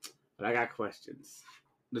 But I got questions.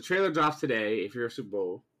 The trailer drops today. If you're a Super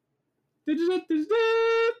Bowl,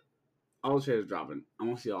 all the trailers dropping. I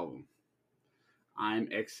want to see all of them. I'm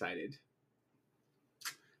excited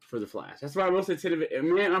for the Flash. That's my most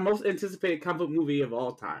anticipated comic book movie of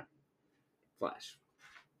all time. Flash.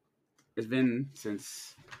 It's been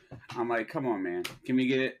since I'm like, come on, man. Can we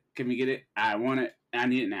get it? I want it. I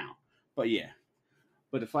need it now. But yeah.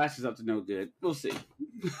 But the Flash is up to no good. We'll see.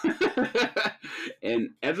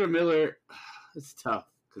 And Ezra Miller, it's tough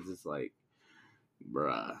because it's like,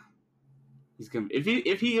 bruh.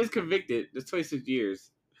 If he is convicted, that's 26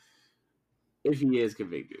 years. If he is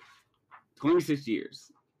convicted, 26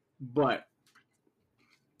 years. But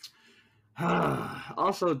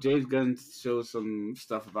also, James Gunn showed some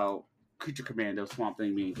stuff about Creature Commando, Swamp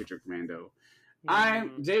Thing being Creature Commando.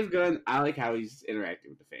 James Gunn, I like how he's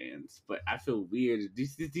interacting with the fans, but I feel weird.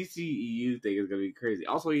 This DCEU thing is going to be crazy.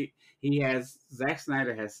 Also, Zack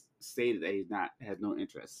Snyder has stated that he has no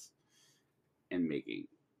interest in making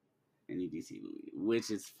any DC movie, which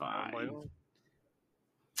is fine.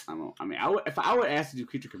 If I were asked to do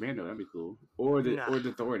Creature Commando, that'd be cool. Or the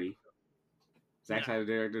Authority. Zack Snyder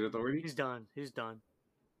directed Authority. He's done.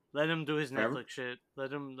 Let him do his Forever? Netflix shit.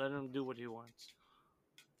 Let him do what he wants.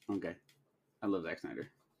 Okay. I love Zack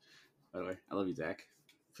Snyder. By the way, I love you, Zach.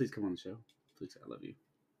 Please come on the show. Please, I love you.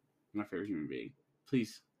 You're my favorite human being.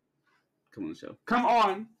 Please come on the show. Come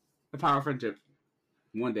on! The Power of Friendship.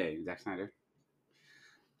 One day, Zack Snyder.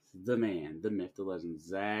 The man, the myth, the legend,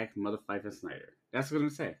 Zack motherfucking Snyder. That's what I'm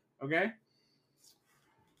gonna say. Okay?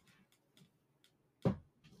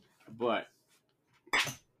 But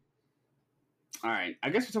alright. I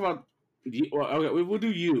guess we'll talk about well, okay, we'll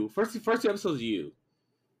do you. First two episodes you.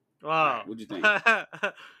 Oh, Alright, what'd you think?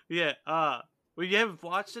 yeah. Well, you haven't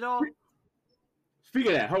watched it all?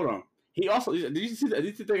 Speaking of that, hold on. He also did you see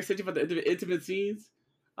the thing I sent you about the intimate scenes?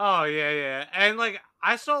 Oh yeah, and like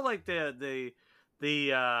I saw like the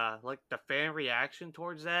like the fan reaction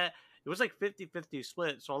towards that. It was like 50-50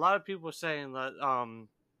 split. So a lot of people were saying that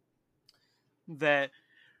that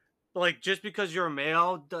like just because you're a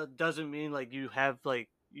male doesn't mean like you have like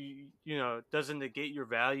you know doesn't negate your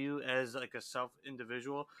value as like a self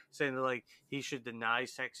individual. Saying that like he should deny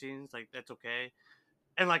sex scenes, like that's okay.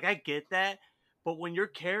 And like I get that, but when your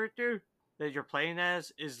character that you're playing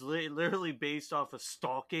as is literally based off of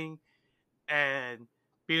stalking and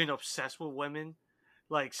being obsessed with women,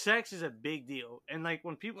 like sex is a big deal. And like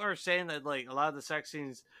when people are saying that like a lot of the sex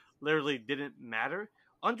scenes literally didn't matter,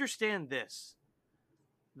 understand this: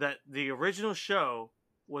 that the original show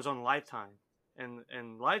was on Lifetime, and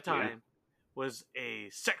Yeah. Lifetime was a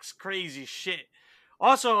sex crazy shit.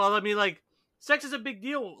 Also, I mean, like sex is a big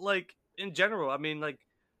deal, like in general. I mean, like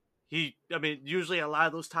I mean, usually a lot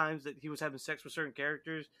of those times that he was having sex with certain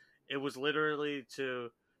characters, it was literally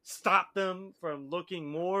to stop them from looking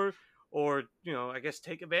more, or you know, I guess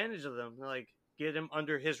take advantage of them, like get him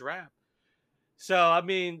under his wrap. So I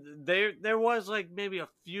mean, there was like maybe a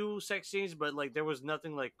few sex scenes, but like there was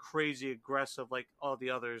nothing like crazy aggressive like all the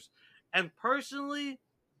others. And personally,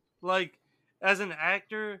 like as an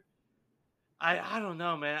actor, I don't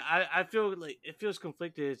know, man. I feel like it feels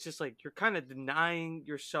conflicted. It's just like you're kind of denying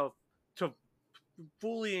yourself to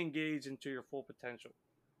fully engage into your full potential.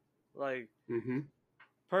 Like Mm-hmm.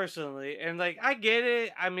 personally, and like I get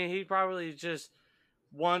it. I mean, he probably just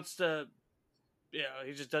wants to. You know,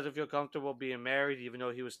 he just doesn't feel comfortable being married, even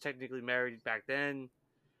though he was technically married back then.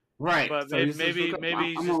 Right. But So he's just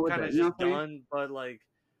maybe he's I'm on just with kind that. of You know just what I'm saying? done. But like,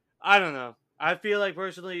 I don't know. I feel like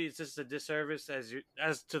personally, it's just a disservice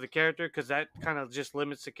as to the character, because that kind of just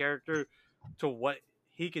limits the character to what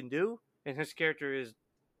he can do, and his character is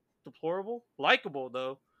deplorable. Likable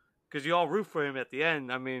though, because you all root for him at the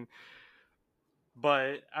end. I mean,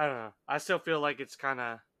 but I don't know. I still feel like it's kind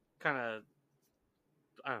of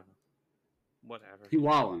I don't know. Whatever. He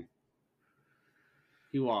walling.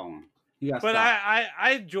 He walling. He got But stopped.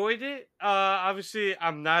 I enjoyed it. Obviously, I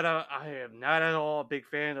am not at all a big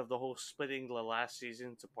fan of the whole splitting the last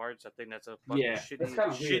season to parts. I think that's a fucking Yeah, that's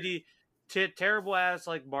kind of weird. terrible ass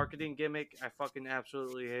like marketing gimmick. I fucking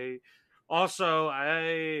absolutely hate. Also,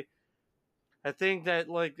 I think that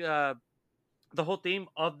like the whole theme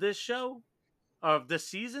of this show of this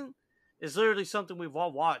season is literally something we've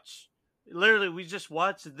all watched. Literally, we just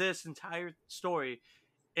watched this entire story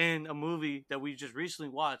in a movie that we just recently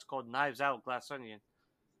watched called Knives Out, Glass Onion.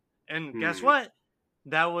 And guess Hmm. what?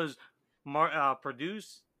 That was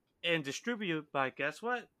produced and distributed by, guess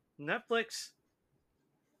what? Netflix.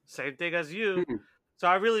 Same thing as you. Hmm. So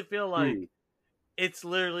I really feel like Hmm. it's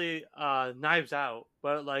literally Knives Out,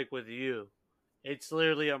 but like with you. It's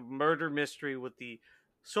literally a murder mystery with the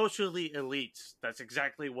socially elites. That's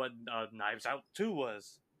exactly what Knives Out 2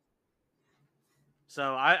 was.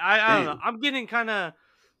 So I don't know. Damn. I'm getting kind of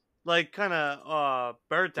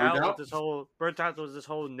burnt Burned out with out. this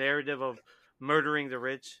whole narrative of murdering the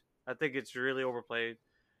rich. I think it's really overplayed.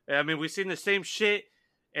 I mean, we've seen the same shit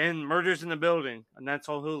in Murders in the Building, and that's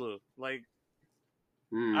on Hulu. Like,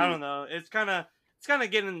 I Hmm. don't know. It's kind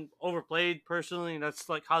of getting overplayed personally, and that's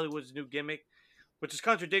like Hollywood's new gimmick, which is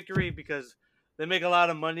contradictory because they make a lot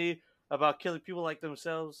of money about killing people like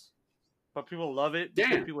themselves, but people love it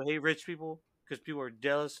because Damn. people hate rich people because people are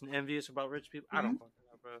jealous and envious about rich people. I don't Hmm. fucking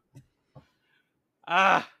know, bro.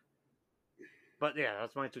 Ah, but yeah,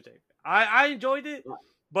 that's my two take. I enjoyed it,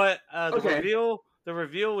 but Okay. the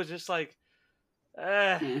reveal was just like,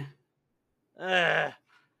 eh, Eh. eh.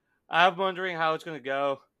 I'm wondering how it's gonna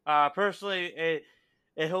go. Personally,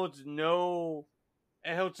 it holds no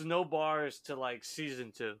bars to like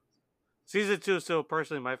season two. Season two is still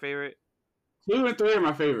personally my favorite. 2 and 3 are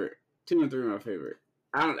my favorite. 2 and 3 are my favorite.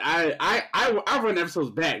 I run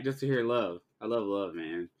episodes back just to hear Love. I love Love,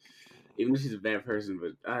 man. Even though she's a bad person,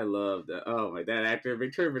 but I love that. Oh my, that actor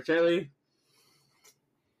Victoria Vercelli,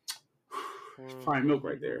 prime milk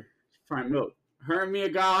right there. Prime milk. Her and Mia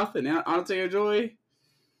Goth and Anastasia Joy.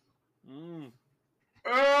 Mm.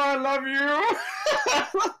 Oh, I love you.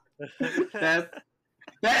 That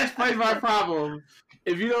explains my problem.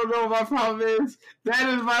 If you don't know what my problem is, that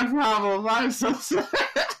is my problem. I'm so sorry.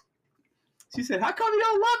 She said, "How come you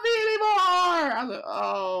don't love me anymore?" I was like,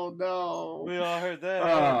 "Oh no." We all heard that.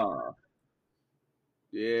 Huh?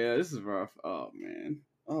 Yeah, this is rough. Oh man.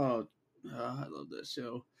 I love that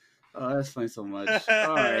show. Oh, that explains so much.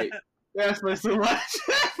 All right. That explains so much.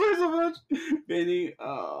 That explains so much. Benny.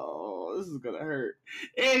 Oh, this is gonna hurt.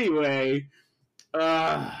 Anyway,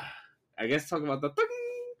 I guess talk about the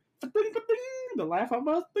Life of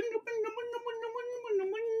Us,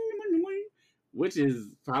 which is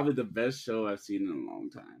probably the best show I've seen in a long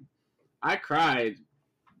time. I cried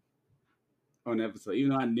on the episode,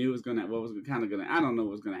 even though I knew it was gonna, what was kind of gonna, I don't know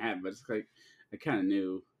what was gonna happen, but it's like I kind of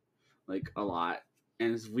knew like a lot,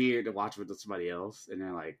 and it's weird to watch with somebody else, and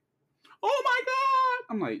they're like, "Oh my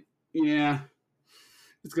god!" I'm like, "Yeah,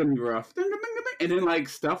 it's gonna be rough." And then like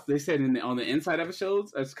stuff they said on the inside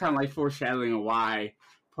episodes, it's kind of like foreshadowing of why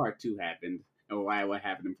part 2 happened or why what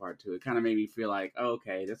happened in part 2. It kind of made me feel like, oh,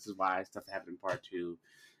 okay, this is why stuff happened in part 2,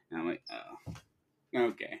 and I'm like, oh,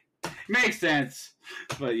 okay, makes sense.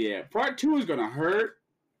 But yeah, part 2 is gonna hurt.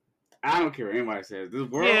 I don't care what anybody says. This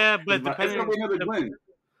world, Yeah, but it's gonna be another Glenn.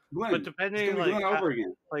 But depending, it's gonna be Glenn over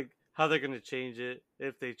again. Like how they're gonna change it,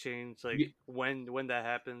 if they change, like Yeah. when that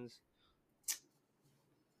happens.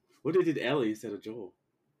 What if they did Ellie instead of Joel?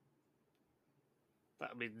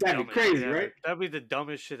 That'd be crazy, right? That'd be the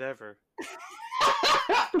dumbest shit ever.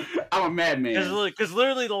 I'm a madman. Because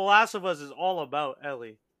literally, The Last of Us is all about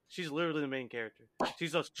Ellie. She's literally the main character.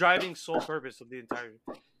 She's the driving sole purpose of the entire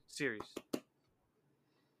series.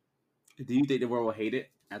 Do you think the world will hate it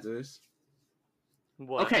after this?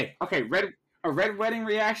 What? Okay. A Red Wedding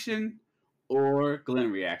reaction or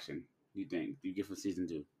Glenn reaction? You think you get for season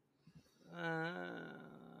 2?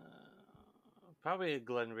 Probably a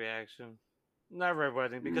Glenn reaction. Not Red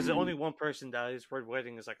Wedding, because only one person dies. Red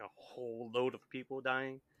Wedding is like a whole load of people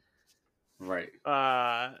dying. Right.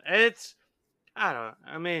 It's, I don't know.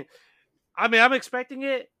 I mean, I'm expecting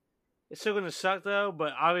it. It's still gonna suck though,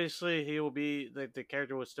 but obviously he will be the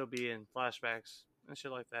character will still be in flashbacks and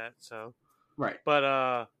shit like that. So right.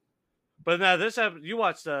 But now you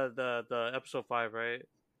watched the episode 5, right?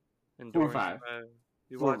 Endurance 5.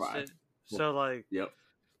 You watched it. So like, yep.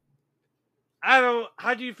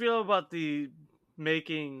 How do you feel about the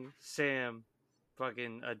making Sam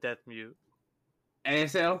fucking a death mute?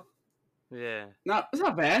 ASL. Yeah. No, it's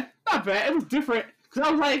not bad. Not bad. It was different because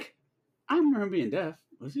I was like, I remember being deaf.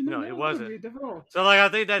 Was he? No, it wasn't. So like, I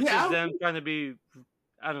think that's just them trying to be,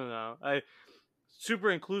 I don't know,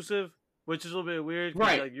 super inclusive, which is a little bit weird.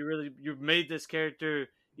 Right. Like you've made this character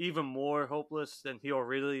even more hopeless than he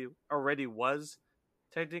already was,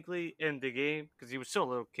 technically in the game, because he was still a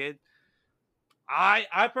little kid.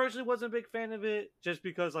 I personally wasn't a big fan of it, just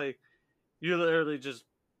because like you literally just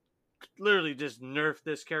nerfed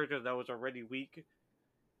this character that was already weak.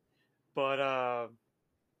 But I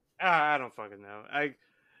don't fucking know. I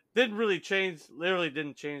literally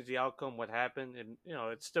didn't change the outcome, what happened, and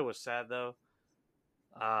it still was sad though.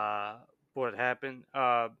 What happened.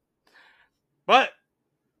 But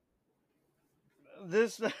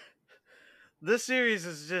this series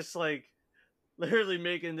is just like literally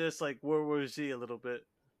making this like World War Z a little bit.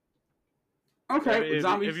 Okay,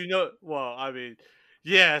 if you know, well, I mean,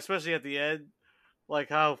 yeah, especially at the end, like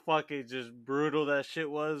how fucking just brutal that shit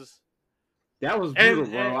was. That was brutal,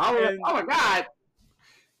 bro. Oh my god.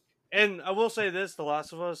 And I will say this: The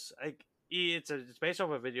Last of Us, like, it's based off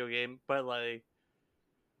a video game, but like,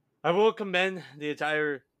 I will commend the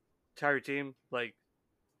entire team. Like,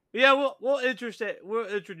 yeah, we'll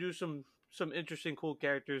introduce some interesting, cool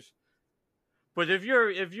characters. But if you're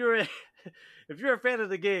if you're a fan of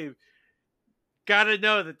the game, gotta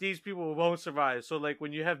know that these people won't survive. So like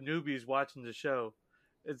when you have newbies watching the show,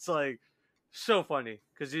 it's like so funny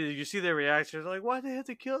because you see their reactions, like, why they have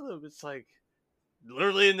to kill them? It's like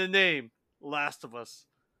literally in the name, Last of Us.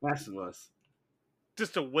 Last of Us.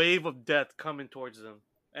 Just a wave of death coming towards them,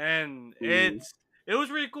 and it was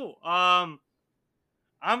really cool. I'm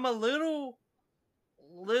a little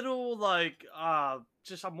like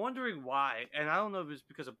just I'm wondering why, and I don't know if it's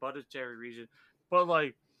because of budgetary reason, but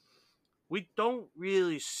like we don't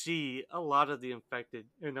really see a lot of the infected,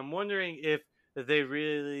 and I'm wondering if they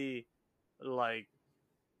really like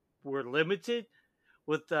were limited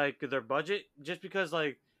with like their budget, just because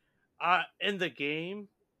like in the game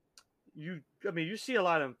you see a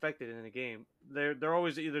lot of infected in the game. They're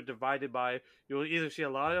always either divided by, you'll either see a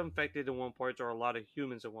lot of infected in one part or a lot of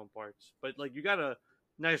humans in one part, but like you got a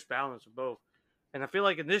nice balance of both. And I feel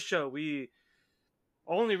like in this show we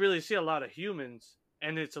only really see a lot of humans,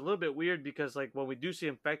 and it's a little bit weird because like when we do see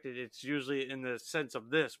infected, it's usually in the sense of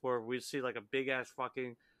this where we see like a big ass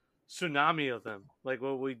fucking tsunami of them, like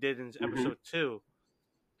what we did in Mm-hmm. episode 2.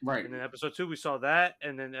 Right. And then episode 2 we saw that,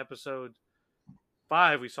 and then episode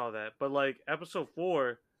 5 we saw that. But like episode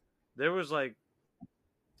 4, there was like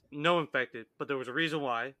no infected, but there was a reason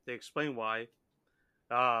why. They explained why.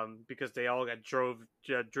 Because they all got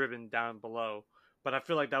driven down below. But I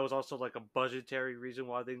feel like that was also like a budgetary reason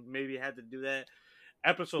why they maybe had to do that.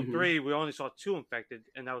 Episode Mm-hmm. 3, we only saw 2 infected,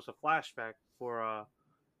 and that was a flashback for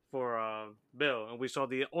Bill, and we saw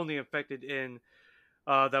the only infected in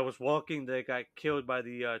that was walking that got killed by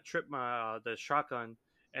the the shotgun,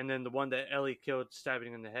 and then the one that Ellie killed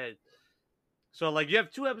stabbing in the head. So like you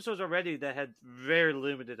have 2 episodes already that had very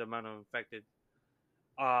limited amount of infected.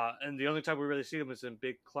 And the only time we really see them is in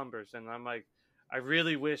big clumpers, and I'm like, I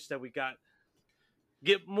really wish that we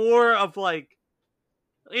get more of like,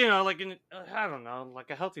 like in I don't know, like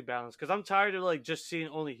a healthy balance, because I'm tired of like just seeing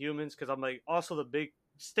only humans. Because I'm like, also the big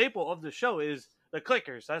staple of the show is the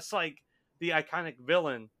clickers. That's like the iconic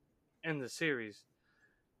villain in the series.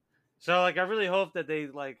 So like, I really hope that they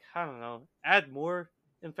like, I don't know, add more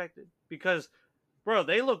infected, because bro,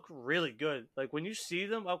 they look really good. Like when you see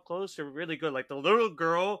them up close, they're really good. Like the little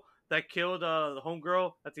girl that killed the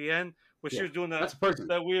homegirl at the end, when she Yeah. was doing That's a person.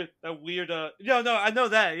 that weird no, I know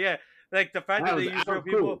that, yeah. Like the fact that they use That real was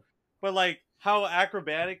cool. people, but like how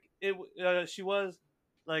acrobatic she was,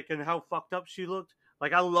 like, and how fucked up she looked.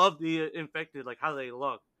 Like I love the infected, like how they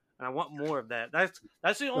look, and I want more of that. That's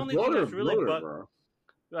the The only thing that's really bloater,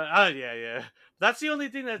 bro. yeah. That's the only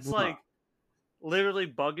thing that's Bro. like literally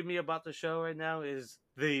bugging me about the show right now is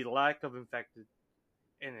the lack of infected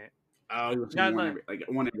in it. Oh, you were saying Not like,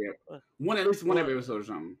 one at least one well, every episode or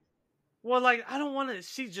something. well, like I don't want to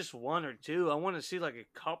see just one or two. I want to see like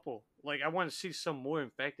a couple. Like I want to see some more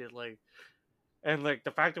infected. Like, and like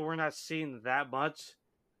the fact that we're not seeing that much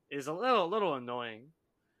is a little annoying.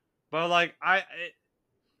 But like I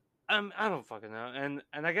don't fucking know. And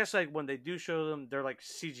I guess like when they do show them, they're like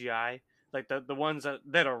CGI. Like the ones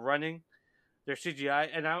that are running, they're CGI,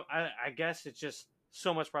 and I guess it's just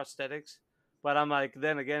so much prosthetics. But I'm like,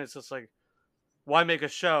 then again, it's just like, why make a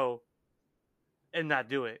show and not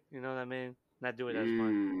do it? You know what I mean? Not do it as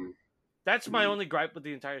much. Mm. That's my only gripe with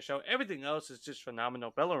the entire show. Everything else is just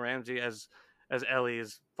phenomenal. Bella Ramsey as Ellie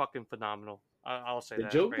is fucking phenomenal. I'll say The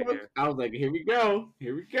that joke right book, here. I was like, here we go.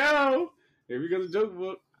 Here we go. Here we go, the joke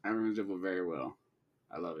book. I remember the joke book very well.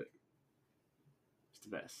 I love it. It's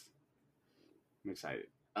the best. I'm excited.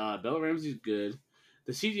 Bella Ramsey's good.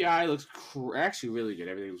 The CGI looks actually really good.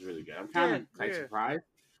 Everything was really good. I'm kind of like surprised.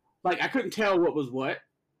 Like I couldn't tell what was what.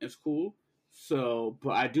 It's cool. So,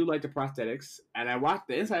 but I do like the prosthetics, and I watched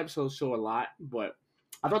the inside episodes show a lot. But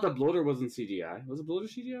I thought the bloater wasn't CGI. Was the bloater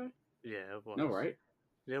CGI? Yeah, it was. No, right?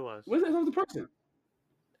 It was. Was that the person?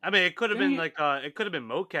 I mean, it could have been Dang it. like it could have been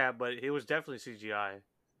mocap, but it was definitely CGI.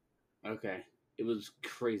 Okay, it was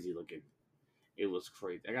crazy looking. It was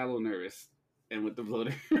crazy. I got a little nervous, and with the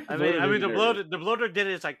bloater, I mean, the bloater did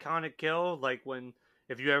its iconic kill. Like when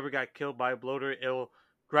if you ever got killed by a bloater, it'll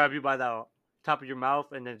grab you by the top of your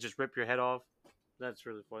mouth and then just rip your head off. That's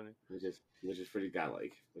really funny. Which is pretty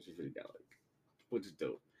godlike. Which is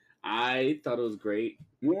dope. I thought it was great.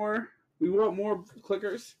 We want more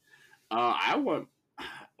clickers. I want.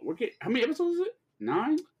 How many episodes is it? 9.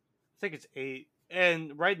 I think it's 8.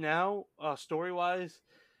 And right now, story wise,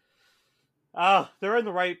 they're in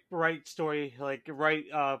the right story, like right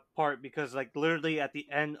part, because like literally at the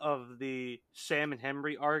end of the Sam and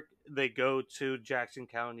Henry arc, they go to Jackson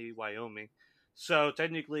County, Wyoming. So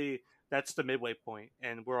technically, that's the midway point,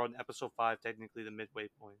 and we're on episode 5, technically the midway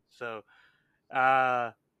point. So,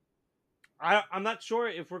 I'm not sure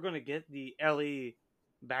if we're gonna get the Ellie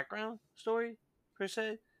background story per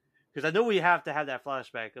se, because I know we have to have that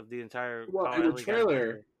flashback of the entire Well, how in the Ellie got infected.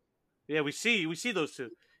 trailer, Yeah, we see those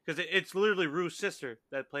two, because it's literally Rue's sister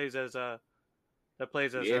that plays as her.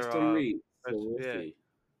 Reed. So we'll Yeah, see.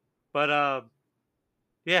 but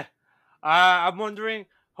yeah, I'm wondering.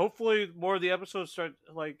 Hopefully, more of the episodes start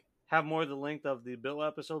like have more of the length of the Bill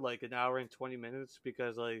episode, like an hour and 20 minutes,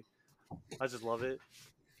 because like I just love it.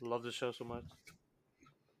 Love the show so much.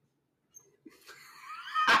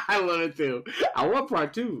 I love it too. I want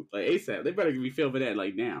part 2, like ASAP. They better be filming that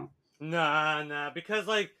like now. Nah, because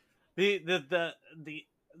like the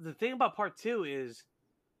thing about part 2 is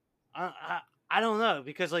I don't know,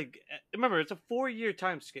 because like remember, it's a 4-year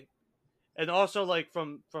time skip, and also like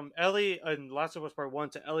from Ellie in Last of Us Part 1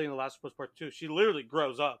 to Ellie in The Last of Us Part 2, she literally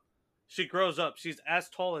grows up. She grows up. She's as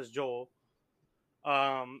tall as Joel,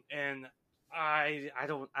 and I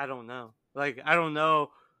don't know. Like I don't know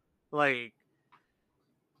like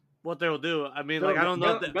what they'll do. I mean, like I don't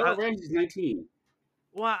know if Bella Ramsey's 19.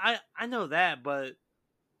 well, I know that, but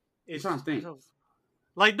I'm trying it's to I think. don't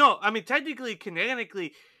like no. I mean, technically,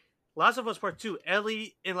 canonically, Last of Us Part Two,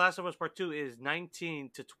 Ellie in Last of Us Part Two is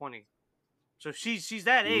 19 to 20, so she's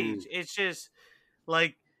that Mm, age. It's just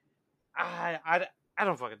like I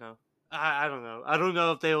don't fucking know. I don't know. I don't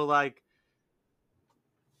know if they will like.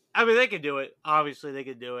 I mean, they could do it. Obviously, they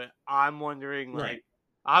could do it. I'm wondering, right. like,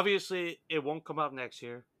 obviously, it won't come out next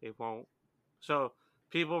year. It won't. So,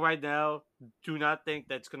 people right now do not think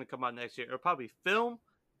that's going to come out next year. It'll probably film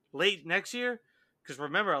late next year. Because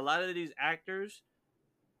remember, a lot of these actors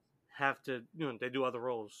have to, they do other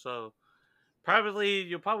roles. So, probably,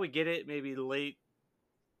 you'll probably get it maybe late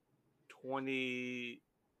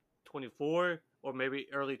 2024 or maybe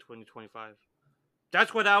early 2025.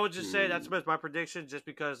 That's what I would just say. That's Mm, my prediction, just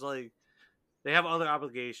because, like, they have other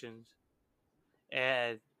obligations.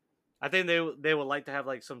 And I think they would like to have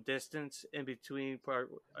like some distance in between part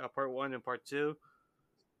one and part two,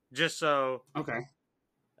 just so okay.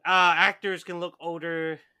 actors can look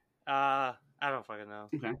older. I don't fucking know.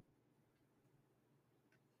 Okay.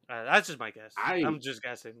 That's just my guess. I I'm just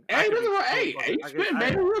guessing. I Hey, could be totally hey, fucking. you spitting,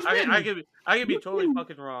 baby. We're spitting. I could be We're totally spitting.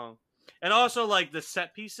 fucking wrong. And also, like the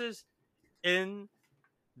set pieces in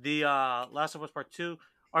the Last of Us Part Two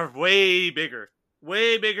are way bigger,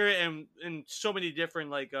 and in so many different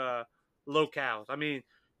like locales. I mean,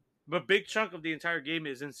 a big chunk of the entire game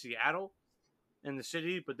is in Seattle, in the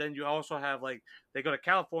city, but then you also have like they go to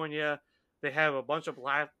California. They have a bunch of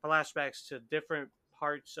flashbacks to different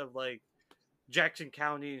parts of like Jackson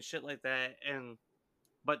County and shit like that. And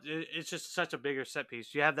but it's just such a bigger set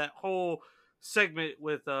piece. You have that whole segment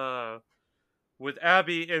with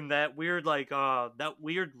Abby and that weird like that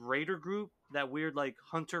weird raider group, that weird like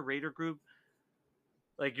hunter raider group.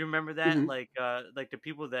 Like you remember that? Mm-hmm. Like the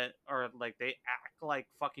people that are like they act like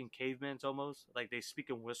fucking cavemen almost. Like they speak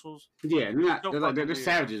in whistles. Yeah, they're not. So They're like fucking they're weird.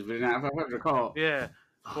 savages, but they're not. If I heard recall. Yeah.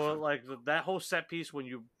 Oh, Well, like that whole set piece when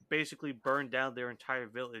you basically burn down their entire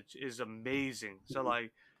village is amazing. So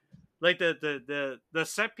like the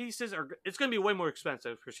set pieces are it's going to be way more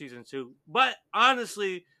expensive for season 2. But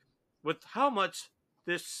honestly, with how much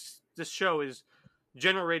this show is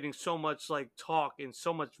generating so much like talk and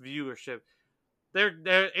so much viewership, their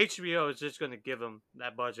HBO is just going to give them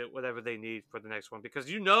that budget, whatever they need for the next one, because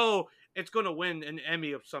it's going to win an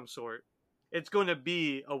Emmy of some sort. It's going to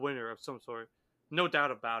be a winner of some sort, no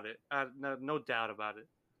doubt about it. No doubt about it.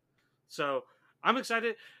 So I'm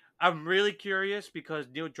excited. I'm really curious because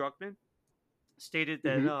Neil Druckmann stated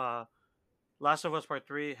that mm-hmm. Last of Us Part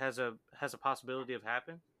Three has a possibility of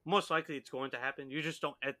happening. Most likely, it's going to happen. You just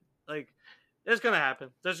don't like. It's going to happen.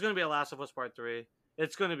 There's going to be a Last of Us Part Three.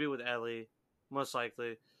 It's going to be with Ellie, most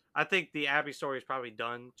likely. I think the Abby story is probably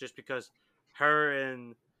done just because her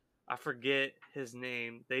and I forget his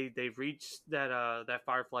name. They've reached that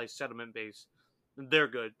Firefly settlement base. They're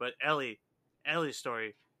good, but Ellie's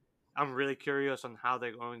story, I'm really curious on how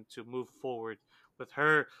they're going to move forward with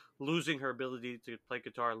her losing her ability to play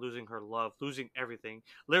guitar, losing her love, losing everything,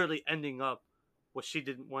 literally ending up what she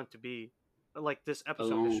didn't want to be. Like this episode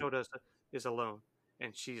that Alone. showed us is alone,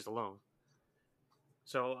 and she's alone.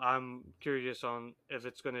 So I'm curious on if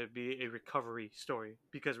it's going to be a recovery story,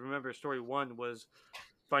 because remember, story one was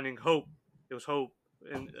finding hope. It was hope,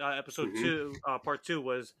 and episode Mm-hmm. two, part two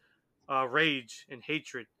was rage and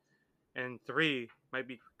hatred, and three might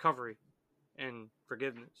be recovery and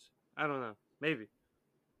forgiveness. I don't know. Maybe.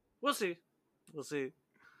 We'll see. We'll see.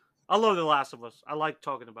 I love The Last of Us. I like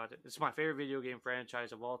talking about it. It's my favorite video game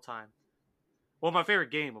franchise of all time. Well, my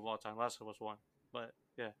favorite game of all time, Last of Us 1. But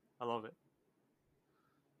yeah, I love it.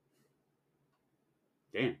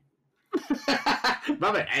 Damn.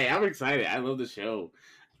 But hey, I'm excited. I love the show.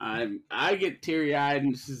 I get teary eyed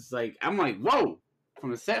and it's just like I'm like, whoa,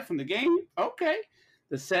 from the set from the game. Okay,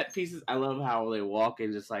 the set pieces. I love how they walk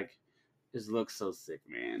and just looks so sick,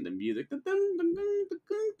 man. The music. Oh,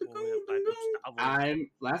 yeah, by Gustavo. I'm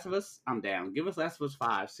Last of Us. I'm down. Give us Last of Us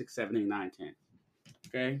 5, 6, 7, 8, 9, 10.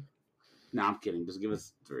 Okay. No, I'm kidding. Just give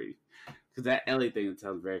us 3, because that Ellie thing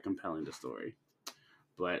sounds very compelling. The story.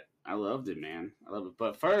 But I loved it, man. I love it.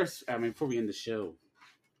 But first, I mean, before we end the show,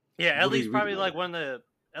 Yeah, what are Ellie's you reading probably over like there?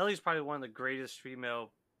 Ellie's probably one of the greatest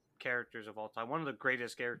female characters of all time. One of the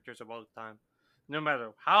greatest characters of all time. No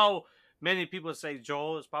matter how many people say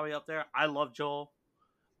Joel is probably up there, I love Joel,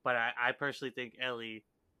 but I personally think Ellie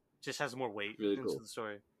just has more weight Really into cool. the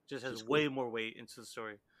story. Just has She's cool. way more weight into the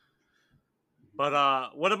story.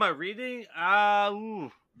 But what am I reading?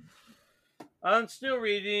 I'm still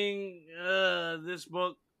reading this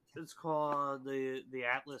book. It's called the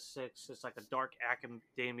Atlas Six. It's like a dark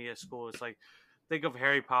academia school. It's like think of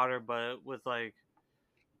Harry Potter, but with like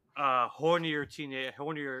hornier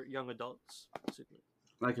young adults, basically.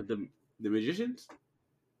 Like the magicians.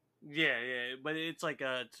 Yeah, yeah, but it's like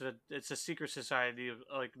it's a secret society of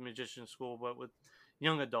like magician school, but with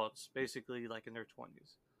young adults, basically like in their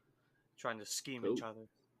 20s, trying to scheme Cool. each other.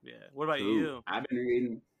 Yeah. What about Cool. you? I've been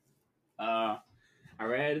reading. I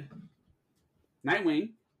read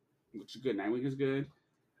Nightwing, which is good. Nightwing is good.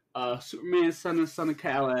 Superman, Son of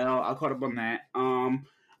Kal-El. I caught up on that.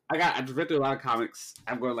 I just read through a lot of comics.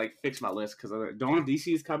 I'm going to like fix my list because Dawn of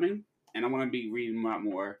DC is coming, and I want to be reading a lot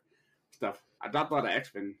more stuff. I dropped a lot of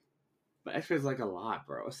X-Men, but X-Men is like a lot,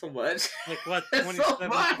 bro. It's so much. Like what? 27 so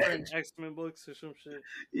different X-Men books or some shit.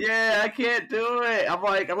 Yeah, I can't do it. I'm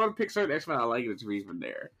gonna pick certain X-Men I like to read from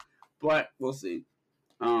there, but we'll see.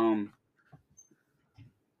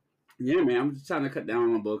 Yeah, man, I'm just trying to cut down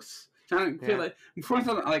on my books. Trying to feel like before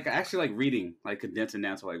I actually like reading, like condensing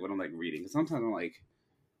down to like what I'm like reading. Sometimes I'm like,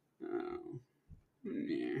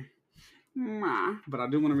 yeah, but I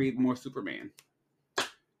do want to read more Superman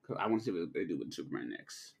because I want to see what they do with Superman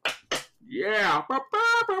next. Yeah,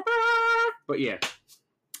 but yeah.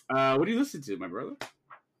 What do you listen to, my brother?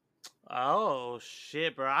 Oh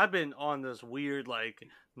shit, bro! I've been on this weird like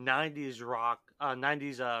 '90s rock,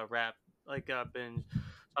 '90s rap. Like I've been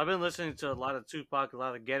listening to a lot of Tupac, a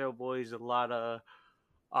lot of Ghetto Boys, a lot of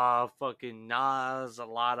fucking Nas, a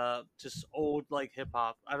lot of just old like hip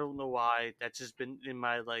hop. I don't know why that's just been in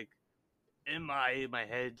my like in my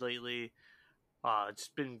head lately. It's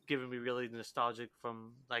been giving me really nostalgic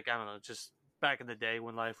from like I don't know, just back in the day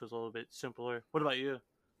when life was a little bit simpler. What about you?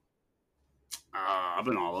 I've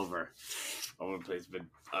been all over the place. But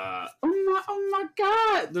oh my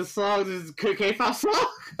god, the song is K-pop song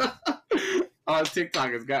on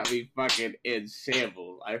TikTok has got me fucking in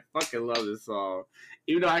shambles. I fucking love this song,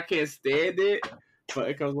 even though I can't stand it. But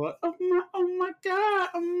it comes like, oh my god,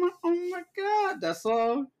 oh my god, that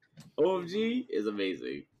song, OMG, is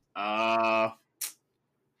amazing.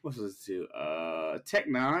 What's this to? Tech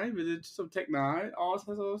Nine, but it's some Tech Nine, all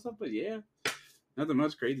sorts of stuff. But yeah, nothing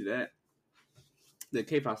much crazy that. The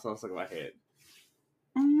K-pop song stuck in my head.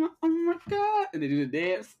 Oh my god! And they do the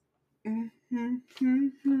dance.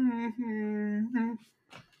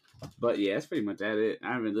 But yeah, that's pretty much at it.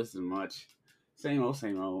 I haven't listened much. Same old,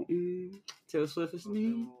 same old. Taylor Swift is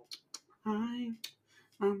me. I'm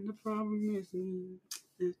the problem is me.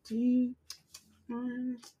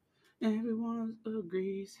 Everyone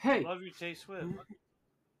agrees. Hey, Love you, Tay Swift.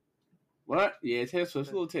 What? Yeah, Taylor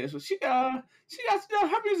Swift, little Taylor Swift. She got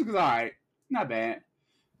her music is alright. Not bad.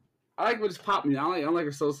 I like what it's pop music. I like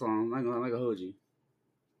her soul song. I'm not gonna hold you.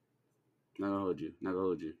 Not gonna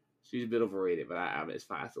hold you. She's a bit overrated, but it's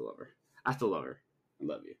fine. I still love her. I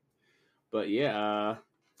love you. But yeah,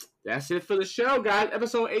 that's it for the show, guys.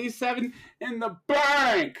 Episode 87 in the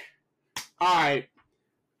bank. Alright.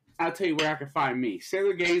 I'll tell you where I can find me.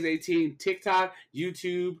 Sailor Gaze 18, TikTok,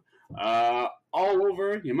 YouTube, all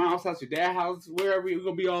over. Your mom's house, your dad's house, wherever we're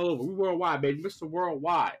gonna be all over. We worldwide, baby. Mr.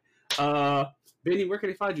 Worldwide. Benny, where can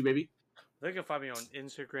they find you, baby? They can find me on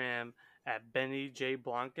Instagram at Benny J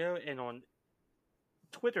Blanco and on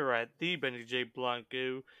Twitter at the Benny J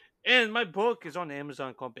Blanco. And my book is on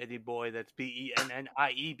Amazon called Benny Boy. That's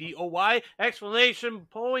BENNIEBOY! Exclamation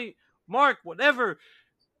point mark whatever.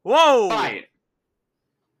 Whoa! Buy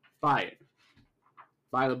it.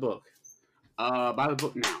 Buy the book. Buy the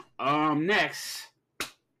book now. Next.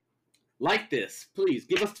 Like this, please.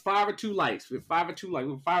 Give us 5 or 2 likes. We have 5 or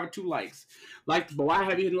 2 likes. Like, but why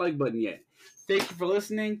have you hit the like button yet? Thank you for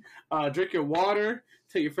listening. Drink your water.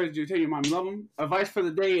 Tell your friends you. Tell your mom you love them. Advice for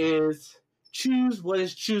the day is choose what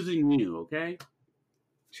is choosing you. Okay.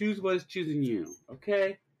 Choose what is choosing you.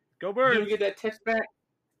 Okay. Go Birds. If you don't get that text back,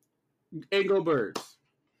 and go Birds.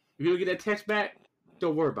 If you don't get that text back,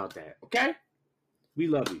 don't worry about that. Okay. We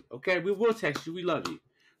love you. Okay. We will text you. We love you.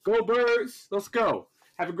 Go Birds. Let's go.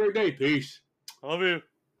 Have a great day. Peace. I love you.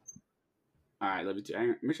 All right, love you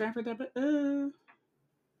too. Make sure I put that, but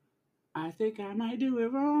I think I might do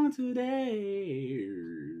it wrong today.